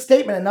another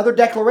statement, another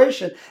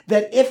declaration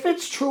that if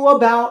it's true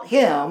about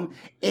him,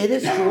 it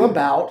is true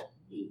about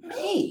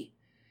me.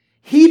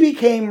 He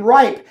became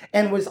ripe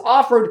and was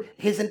offered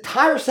his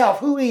entire self,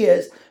 who he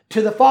is,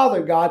 to the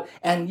Father God,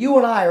 and you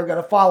and I are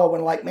going to follow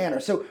in like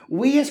manner. So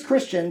we as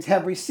Christians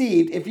have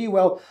received, if you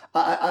will,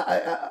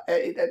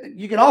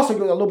 you can also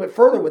go a little bit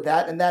further with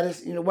that, and that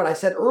is what I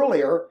said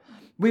earlier.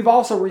 We've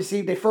also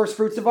received a first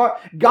fruits of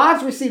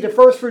God's received a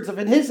first fruits of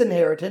his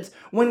inheritance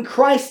when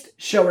Christ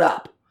showed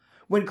up.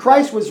 When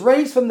Christ was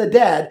raised from the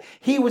dead,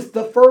 he was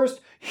the first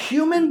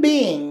human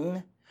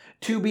being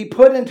to be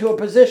put into a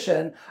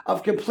position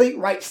of complete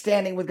right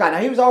standing with God. Now,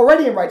 he was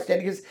already in right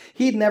standing because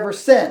he'd never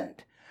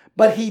sinned.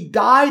 But he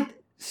died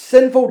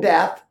sinful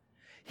death.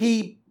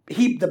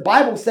 The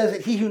Bible says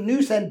that he who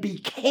knew sin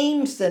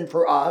became sin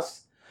for us.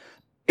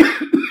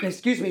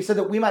 Excuse me, so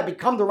that we might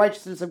become the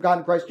righteousness of God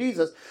in Christ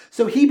Jesus.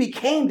 So he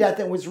became death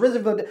and was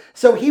risen from death.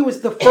 So he was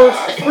the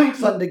first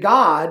fruits unto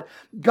God.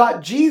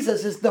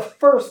 Jesus is the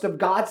first of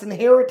God's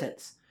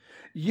inheritance.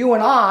 You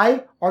and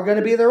I are going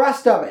to be the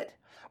rest of it.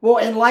 Well,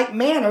 in like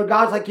manner,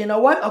 God's like, you know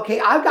what? Okay,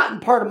 I've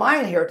gotten part of my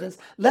inheritance.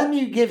 Let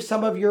me give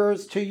some of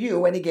yours to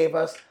you. And he gave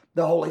us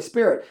the Holy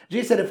Spirit.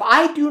 Jesus said, if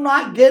I do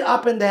not get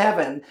up into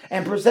heaven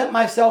and present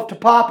myself to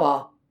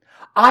Papa,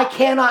 I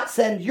cannot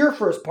send your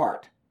first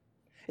part.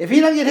 If he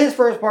doesn't get his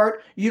first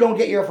part, you don't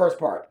get your first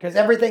part because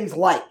everything's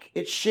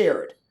it's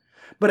shared.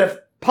 But if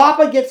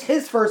Papa gets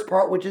his first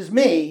part, which is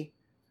me,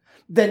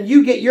 then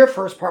you get your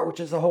first part, which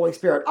is the Holy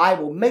Spirit. I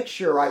will make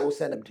sure I will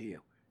send him to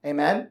you.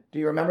 Amen? Do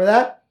you remember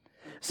that?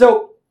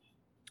 So,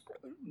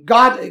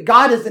 God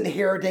is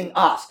inheriting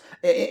us.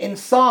 In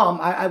Psalm,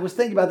 I was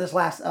thinking about this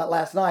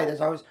last night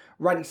as I was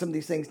writing some of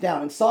these things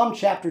down. In Psalm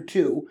chapter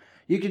 2,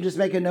 you can just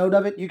make a note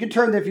of it. You can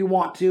turn there if you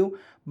want to.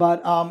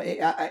 But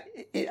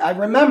I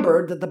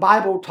remembered that the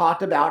Bible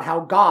talked about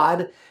how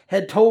God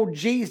had told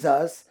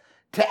Jesus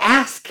to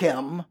ask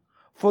him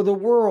for the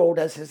world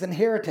as his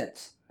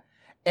inheritance.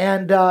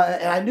 And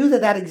I knew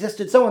that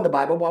existed so in the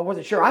Bible, but I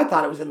wasn't sure. I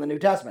thought it was in the New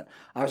Testament.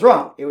 I was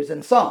wrong. It was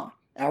in Psalm.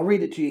 I'll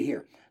read it to you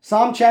here.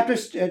 Psalm chapter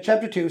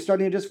 2,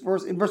 starting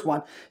in verse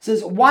 1,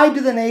 says, "Why do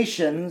the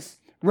nations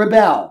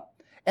rebel,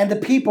 and the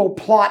people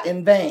plot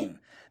in vain?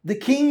 The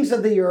kings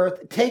of the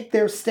earth take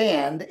their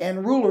stand,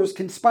 and rulers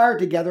conspire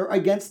together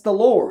against the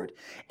Lord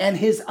and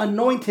his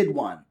anointed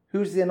one."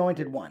 Who's the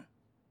anointed one?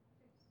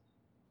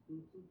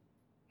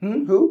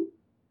 Who?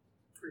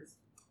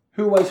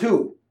 Who was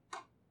who?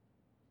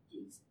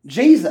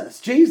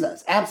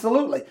 Jesus,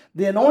 absolutely.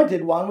 The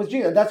anointed one was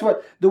Jesus. That's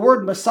what the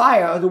word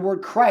Messiah or the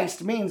word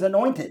Christ means,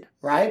 anointed,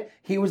 right?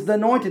 He was the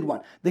anointed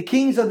one. The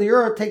kings of the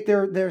earth take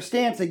their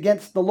stance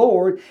against the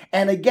Lord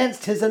and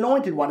against his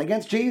anointed one,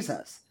 against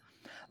Jesus.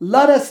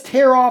 Let us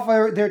tear off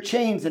their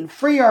chains and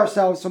free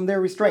ourselves from their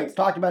restraints.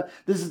 Talking about,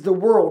 this is the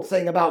world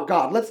saying about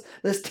God.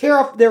 Let's tear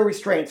off their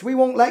restraints. We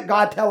won't let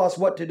God tell us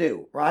what to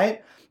do,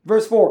 right?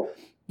 Verse 4,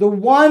 the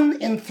one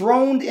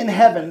enthroned in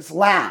heavens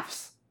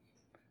laughs.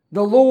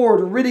 The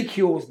Lord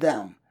ridicules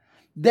them.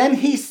 Then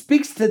he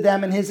speaks to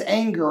them in his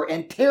anger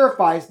and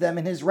terrifies them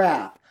in his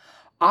wrath.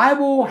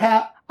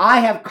 I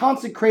have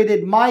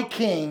consecrated my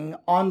king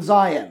on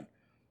Zion.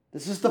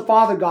 This is the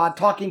Father God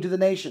talking to the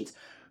nations.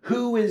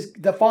 Who is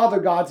the Father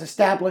God's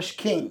established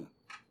king?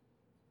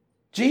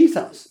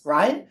 Jesus,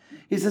 right?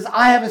 He says,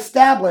 I have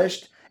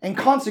established and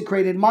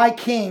consecrated my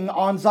king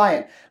on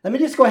Zion. Let me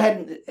just go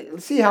ahead and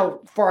let's see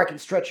how far I can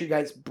stretch you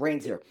guys'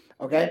 brains here.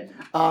 Okay?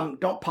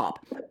 Don't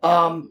pop.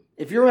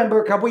 If you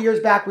remember, a couple years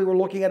back, we were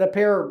looking at a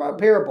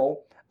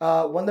parable,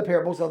 one of the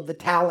parables of the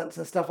talents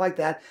and stuff like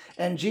that.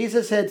 And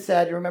Jesus had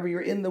said, you remember,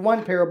 you're in the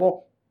one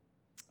parable,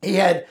 he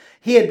had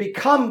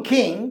become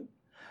king,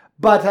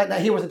 but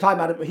he wasn't talking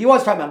about it. He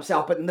was talking about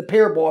himself, but in the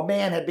parable, a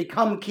man had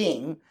become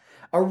king,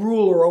 a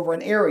ruler over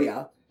an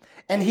area,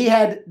 and he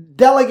had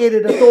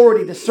delegated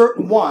authority to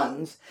certain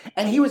ones,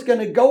 and he was going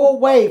to go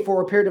away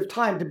for a period of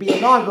time to be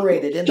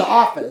inaugurated into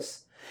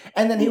office,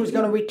 and then he was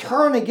going to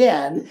return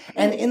again.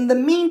 And in the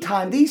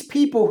meantime, these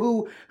people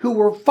who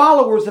were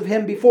followers of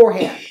him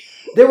beforehand,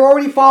 they were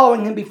already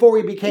following him before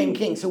he became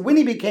king. So when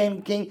he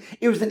became king,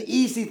 it was an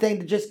easy thing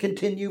to just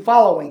continue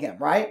following him,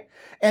 right?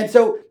 And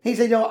so he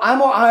said,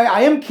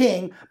 I am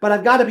king, but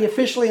I've got to be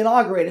officially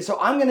inaugurated, so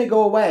I'm going to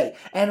go away.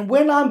 And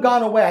when I'm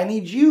gone away, I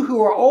need you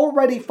who are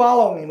already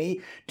following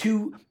me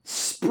to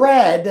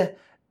spread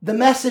the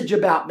message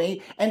about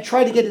me and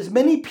try to get as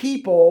many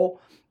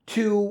people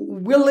to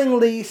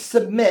willingly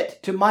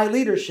submit to my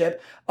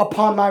leadership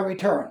upon my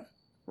return,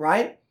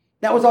 right?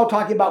 That was all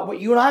talking about what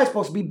you and I are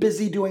supposed to be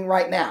busy doing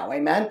right now,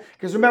 amen?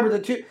 Because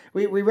remember,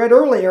 we read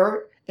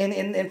earlier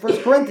in 1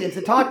 Corinthians,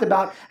 it talked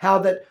about how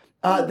that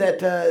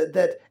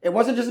it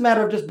wasn't just a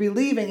matter of just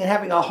believing and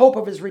having a hope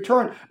of his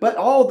return, but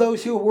all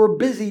those who were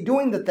busy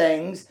doing the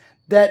things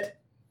that,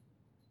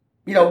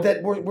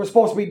 that we're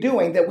supposed to be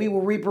doing, that we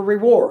will reap a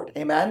reward.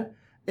 Amen?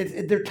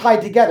 They're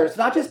tied together. It's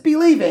not just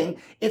believing,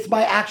 it's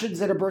my actions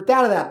that are birthed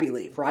out of that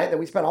belief, right? That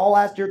we spent all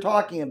last year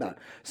talking about.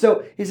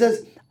 So he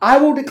says, I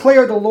will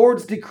declare the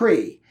Lord's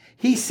decree.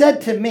 He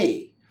said to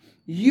me,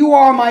 you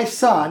are my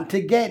son.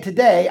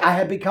 Today I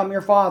have become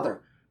your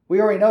father. We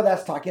already know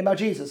that's talking about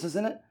Jesus,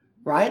 isn't it?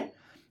 Right?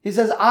 He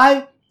said,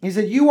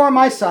 you are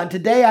my son.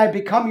 Today I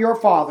become your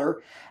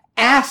father.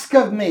 Ask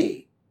of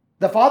me.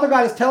 The Father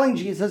God is telling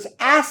Jesus,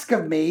 ask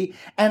of me,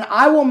 and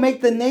I will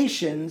make the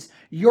nations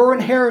your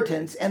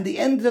inheritance and the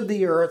ends of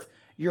the earth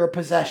your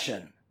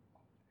possession.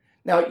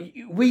 Now,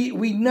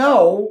 we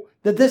know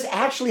that this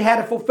actually had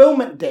a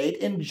fulfillment date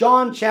in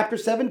John chapter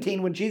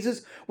 17 when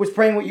Jesus was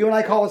praying what you and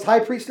I call his high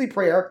priestly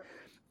prayer.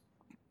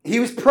 He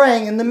was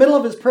praying. In the middle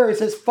of his prayer, he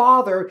says,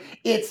 Father,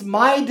 it's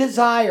my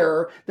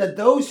desire that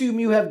those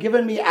whom you have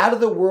given me out of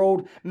the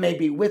world may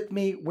be with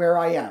me where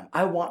I am.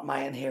 I want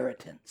my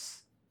inheritance.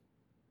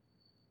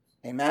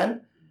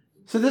 Amen?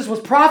 So this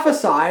was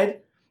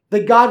prophesied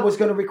that God was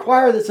going to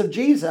require this of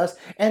Jesus,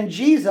 and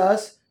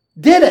Jesus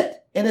did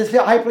it in his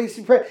high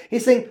priestly prayer.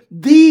 He's saying,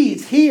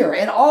 these here,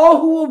 and all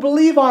who will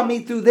believe on me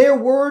through their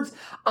words,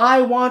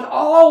 I want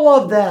all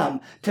of them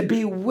to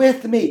be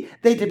with me.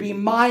 They to be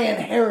my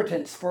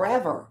inheritance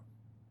forever.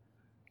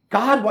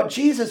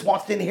 Jesus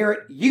wants to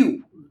inherit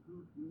you,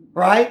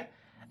 right?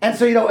 And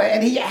so,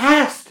 and he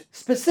asked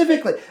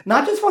specifically,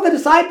 not just for the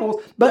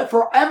disciples, but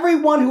for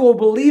everyone who will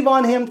believe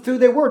on him through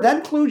their word. That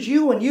includes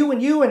you and you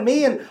and you and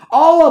me and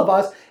all of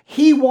us.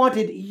 He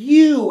wanted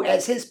you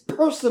as his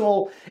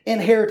personal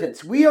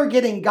inheritance. We are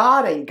getting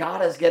God and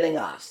God is getting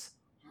us.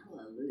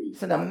 Hallelujah.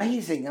 It's an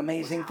amazing,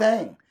 amazing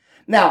thing.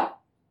 Now,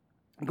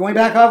 going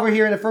back over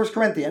here into 1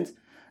 Corinthians,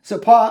 so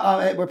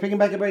Paul, we're picking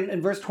back up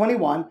in verse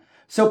 21.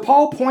 So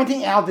Paul,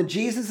 pointing out that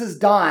Jesus is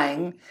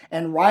dying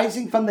and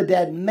rising from the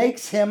dead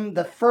makes him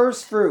the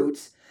first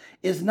fruits,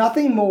 is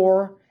nothing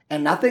more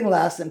and nothing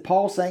less than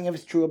Paul saying if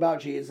it's true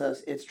about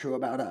Jesus, it's true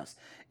about us.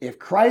 If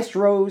Christ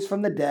rose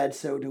from the dead,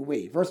 so do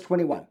we. Verse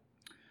 21.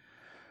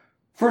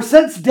 For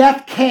since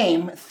death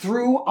came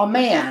through a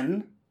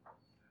man,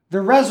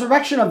 the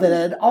resurrection of the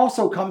dead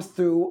also comes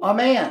through a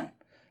man.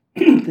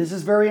 This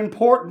is very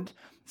important.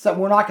 So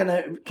we're not going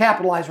to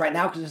capitalize right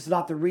now because it's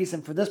not the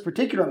reason for this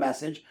particular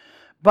message.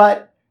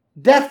 But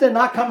death did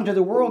not come into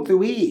the world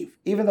through Eve,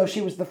 even though she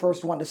was the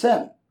first one to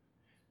sin.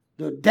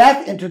 The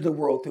death entered the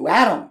world through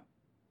Adam.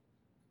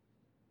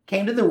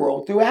 Came to the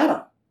world through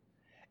Adam.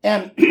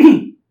 And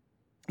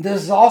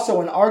this is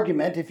also an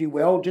argument, if you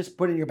will, just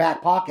put in your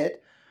back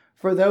pocket,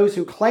 for those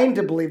who claim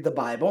to believe the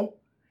Bible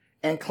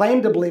and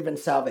claim to believe in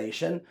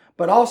salvation,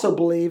 but also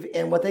believe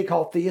in what they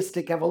call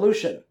theistic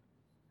evolution.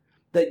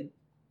 That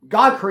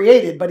God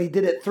created, but he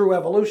did it through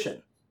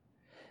evolution.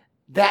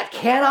 That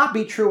cannot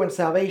be true in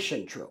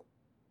salvation,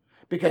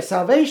 because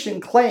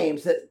salvation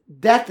claims that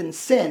death and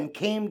sin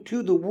came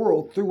to the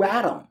world through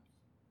Adam.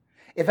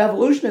 If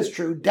evolution is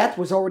true, death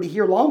was already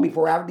here long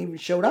before Adam even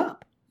showed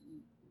up.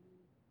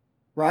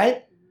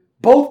 Right?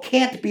 Both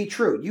can't be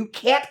true. You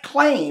can't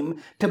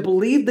claim to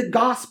believe the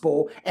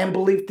gospel and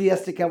believe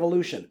theistic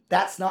evolution.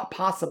 That's not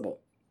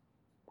possible.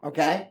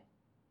 Okay?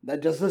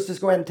 Let's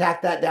just go ahead and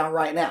tack that down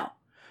right now.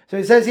 So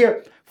he says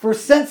here, for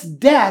since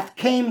death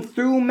came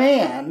through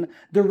man,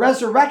 the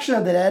resurrection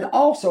of the dead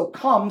also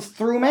comes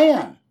through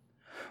man.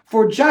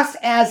 For just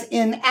as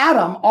in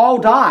Adam all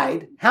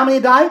died, how many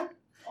died?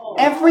 Oh.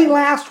 Every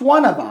last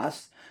one of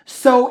us.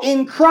 So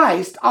in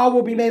Christ all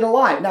will be made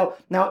alive. Now,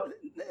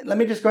 let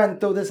me just go ahead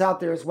and throw this out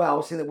there as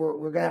well. See that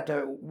we're going to have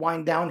to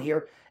wind down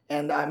here,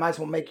 and I might as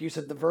well make use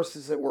of the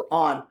verses that we're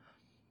on.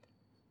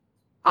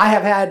 I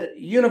have had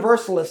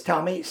universalists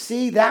tell me,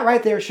 see, that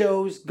right there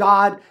shows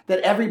God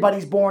that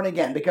everybody's born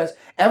again because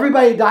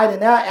everybody died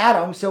in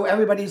Adam, so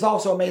everybody's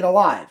also made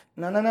alive.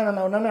 No.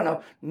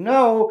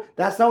 No,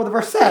 that's not what the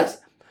verse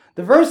says.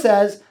 The verse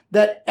says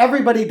that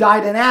everybody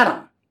died in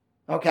Adam.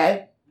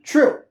 Okay?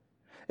 True.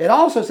 It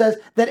also says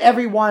that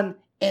everyone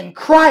in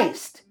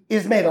Christ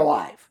is made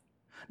alive.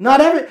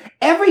 Not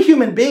every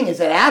human being is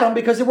at Adam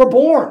because they were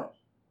born.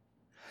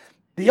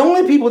 The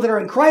only people that are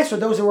in Christ are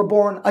those who were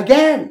born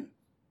again.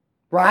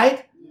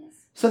 Right?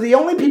 Yes. So the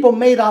only people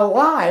made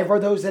alive are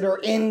those that are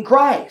in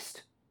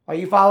Christ. Are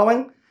you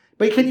following?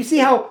 But can you see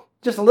how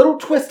just a little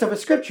twist of a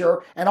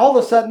scripture and all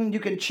of a sudden you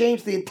can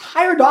change the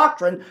entire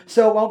doctrine?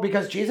 So, well,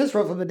 because Jesus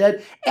rose from the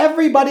dead,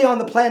 everybody on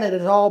the planet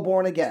is all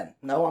born again.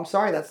 No, I'm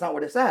sorry, that's not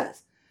what it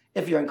says.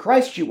 If you're in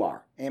Christ, you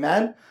are.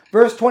 Amen?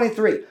 Verse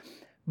 23.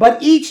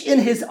 But each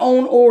in his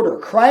own order.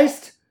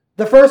 Christ,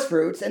 the first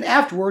fruits, and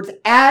afterwards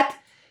at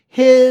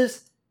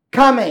his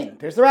coming.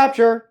 There's the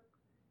rapture.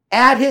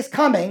 At his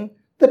coming,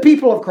 the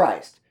people of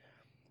Christ.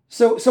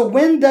 So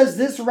when does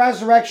this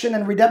resurrection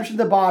and redemption of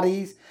the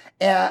bodies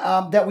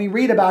that we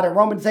read about in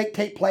Romans 8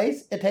 take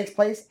place? It takes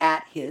place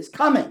at his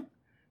coming.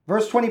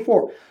 Verse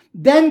 24.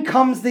 Then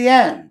comes the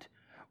end,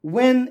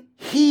 when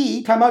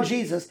he, talking about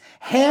Jesus,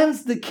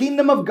 hands the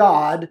kingdom of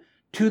God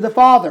to the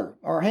Father,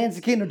 or hands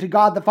the kingdom to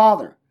God the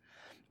Father.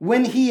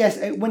 When he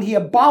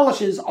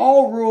abolishes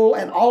all rule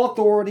and all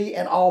authority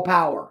and all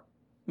power,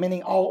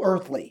 meaning all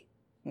earthly,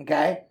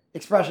 okay,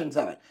 expressions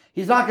of it.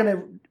 He's not going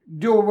to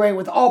do away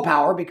with all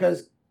power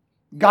because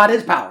God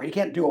is power. You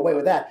can't do away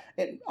with that.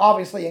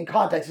 Obviously, in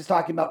context, it's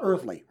talking about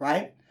earthly,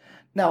 right?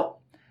 Now,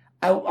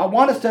 I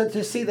want us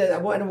to see that,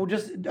 and we'll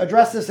just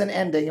address this in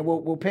ending, and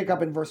we'll pick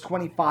up in verse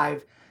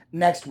 25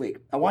 next week.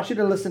 I want you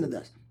to listen to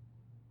this.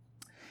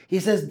 He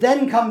says,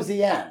 then comes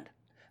the end.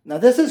 Now,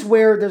 this is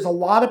where there's a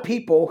lot of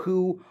people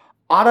who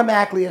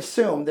automatically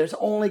assume there's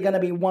only going to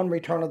be one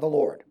return of the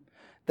Lord.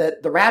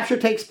 That the rapture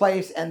takes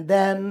place and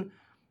then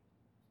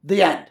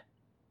the end.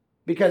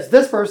 Because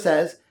this verse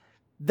says,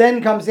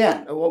 then comes the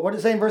end. What does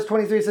it say in verse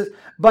 23? It says,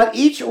 but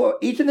each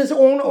in his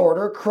own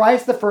order,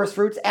 Christ the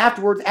firstfruits,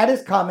 afterwards at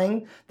his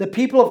coming, the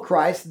people of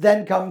Christ,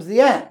 then comes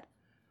the end.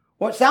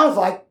 What sounds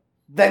like,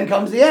 then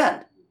comes the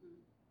end.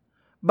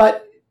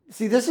 But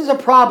see, this is a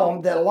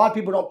problem that a lot of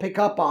people don't pick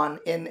up on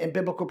in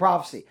biblical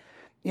prophecy.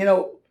 You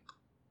know,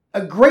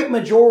 a great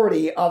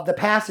majority of the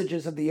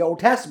passages of the Old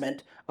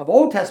Testament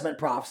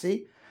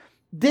prophecy,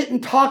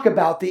 didn't talk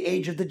about the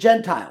age of the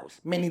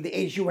Gentiles, meaning the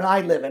age you and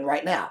I live in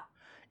right now.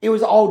 It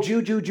was all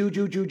Jew. There's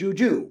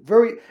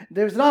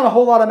not a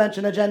whole lot of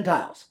mention of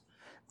Gentiles.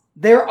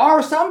 There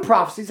are some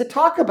prophecies that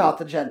talk about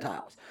the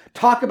Gentiles,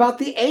 talk about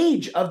the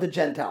age of the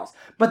Gentiles,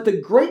 but the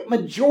great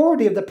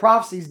majority of the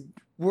prophecies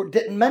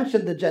didn't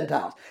mention the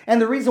Gentiles. And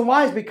the reason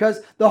why is because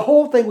the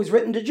whole thing was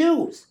written to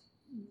Jews,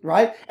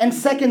 right? And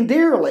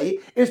secondarily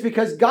is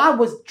because God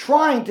was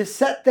trying to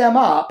set them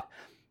up.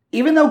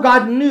 Even though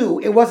God knew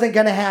it wasn't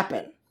going to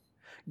happen,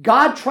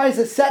 God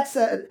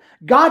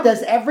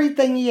does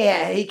everything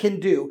he can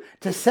do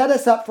to set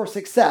us up for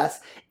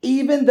success,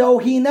 even though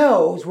he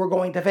knows we're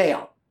going to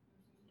fail.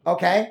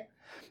 Okay?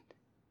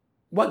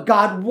 What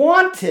God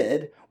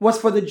wanted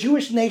was for the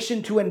Jewish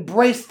nation to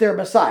embrace their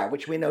Messiah,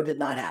 which we know did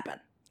not happen,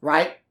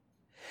 right?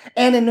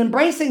 And in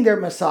embracing their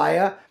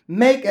Messiah,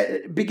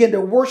 begin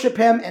to worship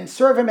him and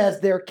serve him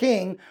as their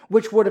king,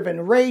 which would have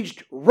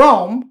enraged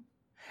Rome.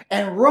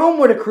 And Rome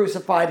would have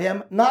crucified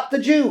him, not the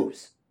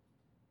Jews.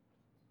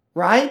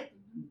 Right?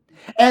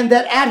 And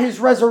that at his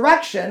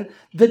resurrection,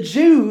 the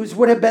Jews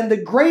would have been the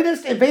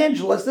greatest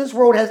evangelists this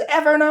world has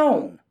ever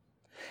known.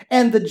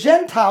 And the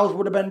Gentiles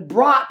would have been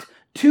brought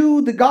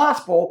to the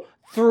gospel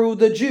through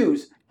the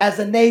Jews as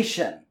a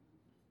nation.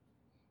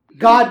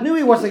 God knew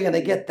he wasn't going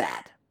to get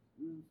that.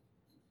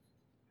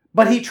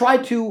 But he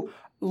tried to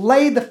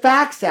lay the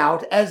facts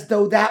out as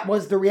though that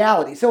was the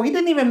reality. So he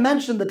didn't even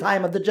mention the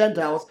time of the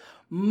Gentiles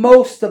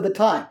most of the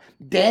time.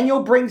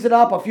 Daniel brings it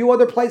up. A few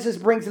other places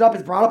brings it up.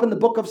 It's brought up in the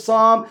book of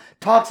Psalm.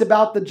 Talks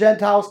about the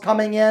Gentiles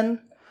coming in.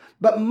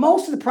 But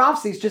most of the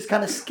prophecies just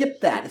kind of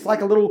skip that. It's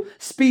like a little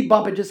speed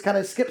bump. It just kind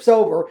of skips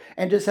over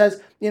and just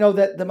says,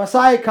 that the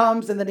Messiah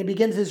comes and then he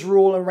begins his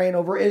rule and reign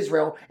over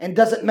Israel and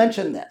doesn't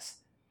mention this.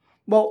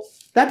 Well,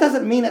 that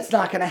doesn't mean it's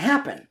not going to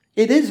happen.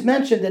 It is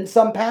mentioned in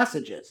some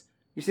passages.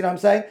 You see what I'm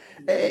saying?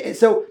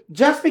 So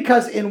just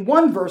because in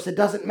one verse it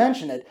doesn't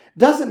mention it,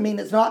 doesn't mean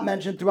it's not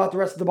mentioned throughout the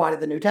rest of the body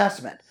of the New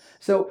Testament.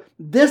 So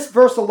this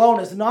verse alone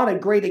is not a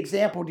great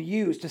example to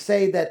use to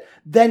say that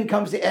then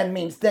comes the end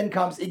means then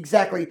comes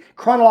exactly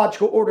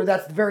chronological order.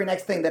 That's the very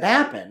next thing that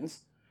happens.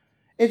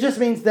 It just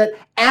means that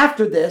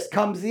after this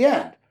comes the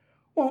end.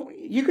 Well,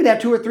 you could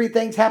have 2 or 3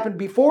 things happen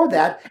before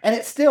that, and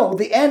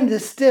the end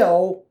is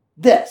still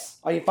this.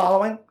 Are you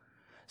following?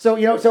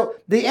 So, so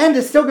the end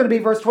is still going to be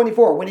verse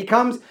 24. When he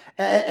comes,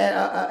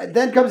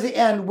 then comes the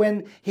end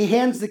when he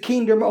hands the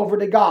kingdom over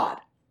to God.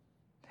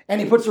 And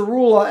he puts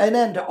an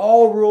end to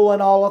all rule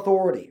and all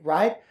authority,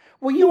 right?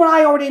 Well, you and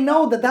I already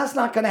know that that's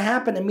not going to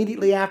happen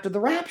immediately after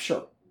the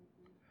rapture.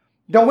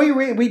 Don't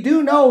we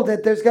do know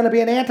that there's going to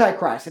be an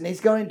Antichrist, and he's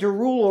going to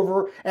rule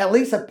over at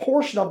least a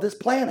portion of this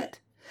planet.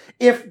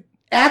 If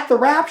at the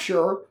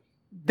rapture,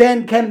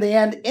 then can the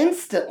end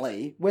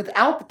instantly,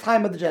 without the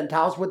time of the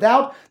Gentiles,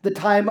 without the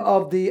time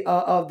of the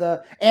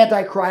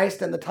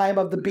Antichrist and the time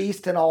of the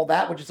beast and all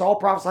that, which is all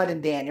prophesied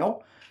in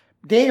Daniel.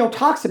 Daniel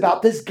talks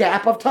about this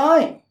gap of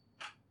time.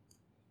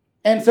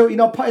 And so, it's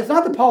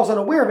not that Paul's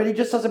unaware of it, he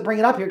just doesn't bring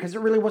it up here because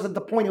it really wasn't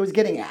the point he was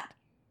getting at.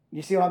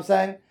 You see what I'm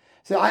saying?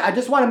 So I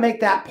just want to make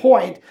that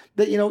point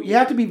that, you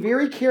have to be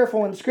very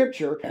careful in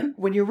Scripture.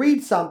 When you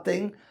read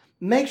something,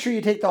 make sure you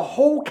take the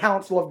whole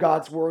counsel of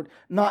God's Word,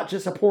 not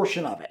just a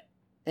portion of it.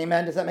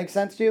 Amen? Does that make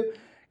sense to you?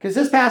 Because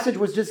this passage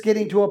was just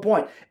getting to a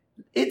point.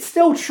 It's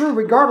still true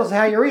regardless of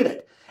how you read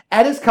it.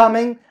 At his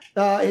coming,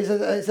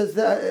 it says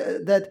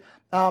that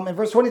in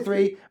verse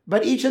 23,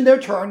 but each in their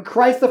turn,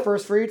 Christ the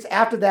first fruits,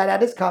 after that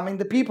at his coming,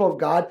 the people of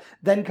God,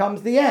 then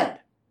comes the end.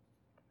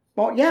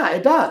 Well, yeah,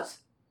 it does.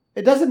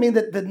 It doesn't mean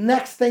that the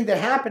next thing that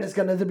happened is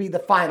going to be the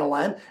final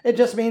end. It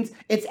just means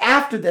it's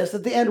after this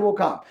that the end will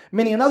come.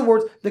 Meaning, in other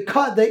words,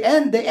 the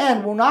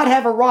end will not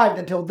have arrived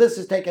until this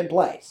has taken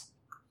place.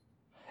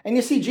 And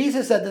you see,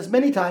 Jesus said this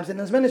many times in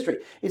his ministry.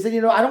 He said,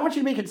 I don't want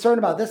you to be concerned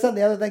about this and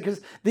the other thing because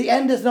the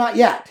end is not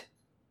yet.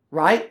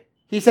 Right?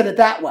 He said it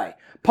that way.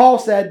 Paul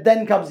said,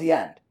 then comes the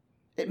end.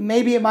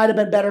 Maybe it might have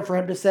been better for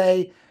him to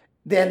say,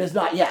 the end is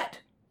not yet.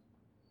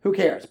 Who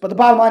cares? But the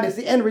bottom line is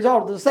the end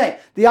result is the same.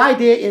 The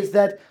idea is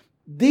that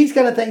these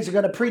kind of things are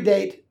going to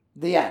predate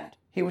the end.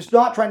 He was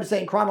not trying to say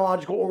in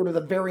chronological order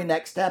the very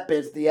next step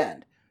is the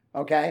end.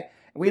 Okay?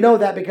 We know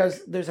that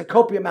because there's a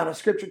copious amount of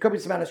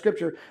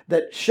scripture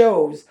that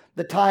shows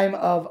the time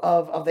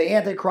of the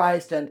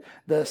Antichrist and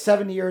the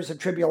 7 years of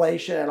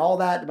tribulation and all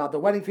that about the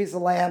wedding feast of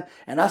the Lamb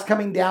and us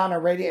coming down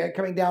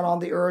on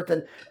the earth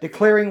and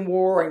declaring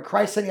war and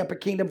Christ setting up a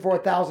kingdom for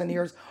 1,000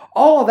 years.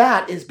 All of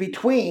that is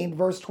between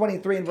verse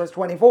 23 and verse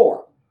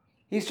 24.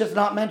 He's just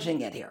not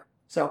mentioning it here.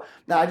 So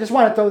now I just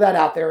want to throw that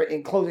out there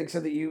in closing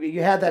so that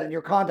you had that in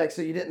your context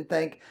so you didn't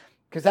think,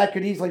 because that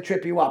could easily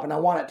trip you up, and I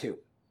want it to.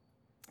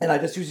 And I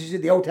just use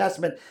the Old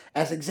Testament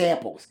as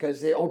examples,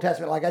 because the Old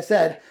Testament, like I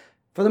said,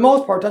 for the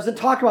most part, doesn't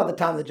talk about the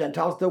time of the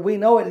Gentiles, though we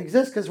know it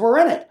exists because we're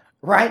in it,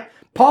 right?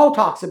 Paul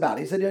talks about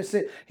it. He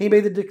said, he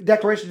made the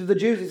declaration to the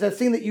Jews. He said,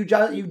 seeing that you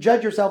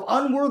judge yourself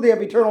unworthy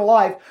of eternal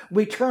life,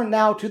 we turn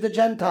now to the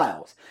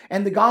Gentiles.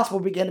 And the gospel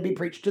began to be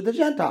preached to the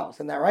Gentiles.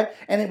 Isn't that right?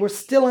 And we're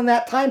still in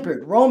that time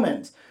period.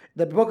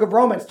 The book of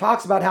Romans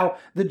talks about how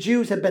the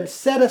Jews have been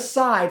set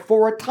aside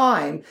for a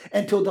time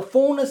until the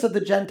fullness of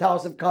the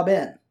Gentiles have come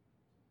in.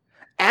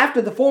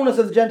 After the fullness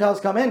of the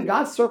Gentiles come in,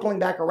 God's circling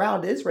back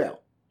around to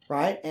Israel,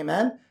 right?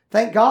 Amen?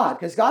 Thank God,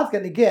 because God's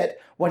going to get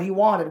what he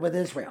wanted with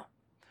Israel.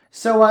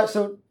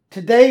 So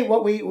today,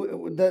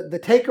 the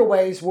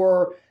takeaways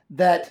were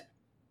that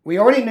we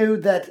already knew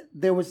that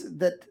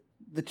that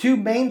the two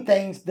main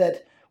things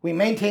that we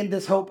maintain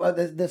this hope,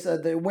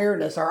 the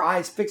awareness, our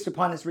eyes fixed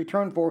upon his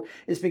return for,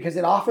 is because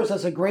it offers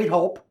us a great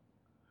hope,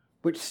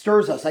 which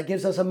stirs us. That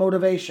gives us a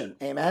motivation.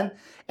 Amen?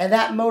 And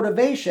that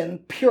motivation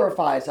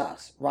purifies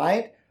us,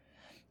 right?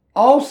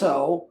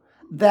 Also,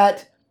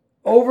 that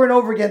over and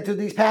over again through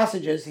these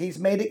passages, he's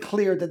made it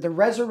clear that the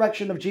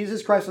resurrection of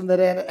Jesus Christ from the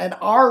dead and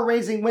our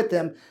raising with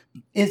him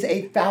is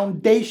a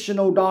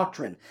foundational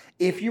doctrine.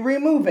 If you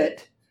remove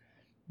it,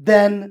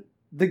 then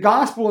the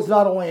gospel is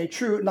not only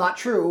not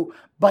true,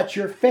 but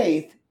your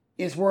faith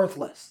is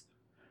worthless.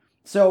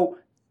 So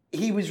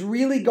he was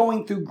really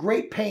going through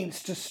great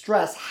pains to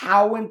stress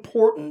how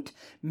important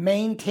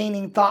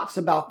maintaining thoughts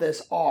about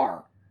this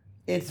are.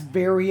 It's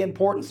very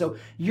important. So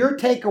your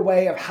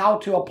takeaway of how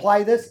to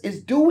apply this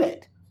is do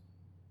it.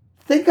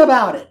 Think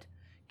about it.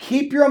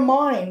 Keep your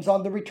minds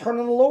on the return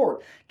of the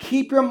Lord.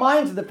 Keep your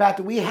minds on the fact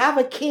that we have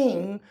a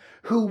king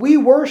who we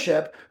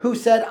worship who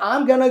said,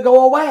 I'm going to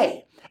go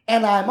away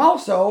and I'm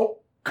also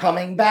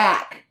coming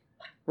back,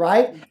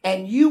 right?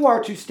 And you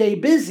are to stay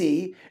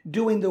busy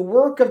doing the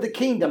work of the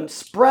kingdom,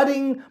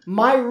 spreading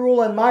my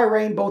rule and my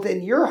reign both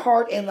in your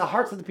heart and the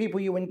hearts of the people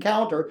you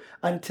encounter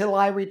until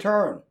I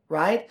return,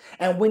 right?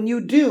 And when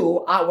you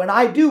do, when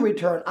I do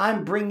return,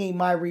 I'm bringing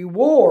my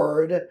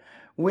reward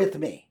with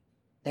me.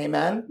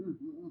 Amen?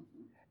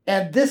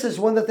 And this is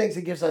one of the things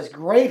that gives us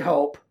great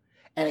hope,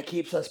 and it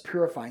keeps us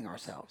purifying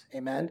ourselves.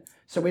 Amen?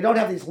 So we don't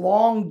have these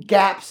long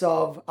gaps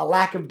of a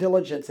lack of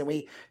diligence, and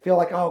we feel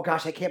like, oh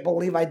gosh, I can't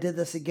believe I did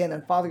this again.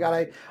 And Father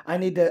God, I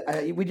need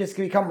to, we just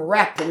become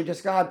wrecked, and we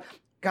just, God,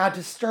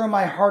 just stir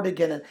my heart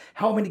again and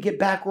help me to get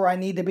back where I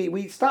need to be.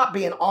 We stop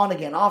being on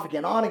again, off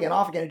again, on again,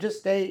 off again, and just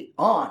stay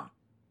on.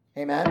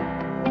 Amen?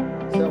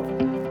 So.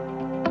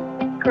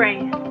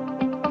 Grace.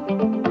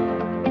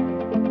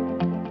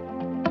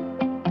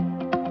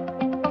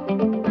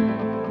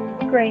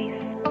 Grace.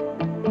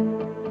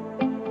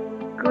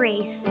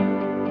 Grace.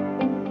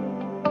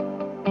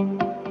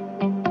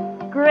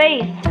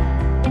 Grace.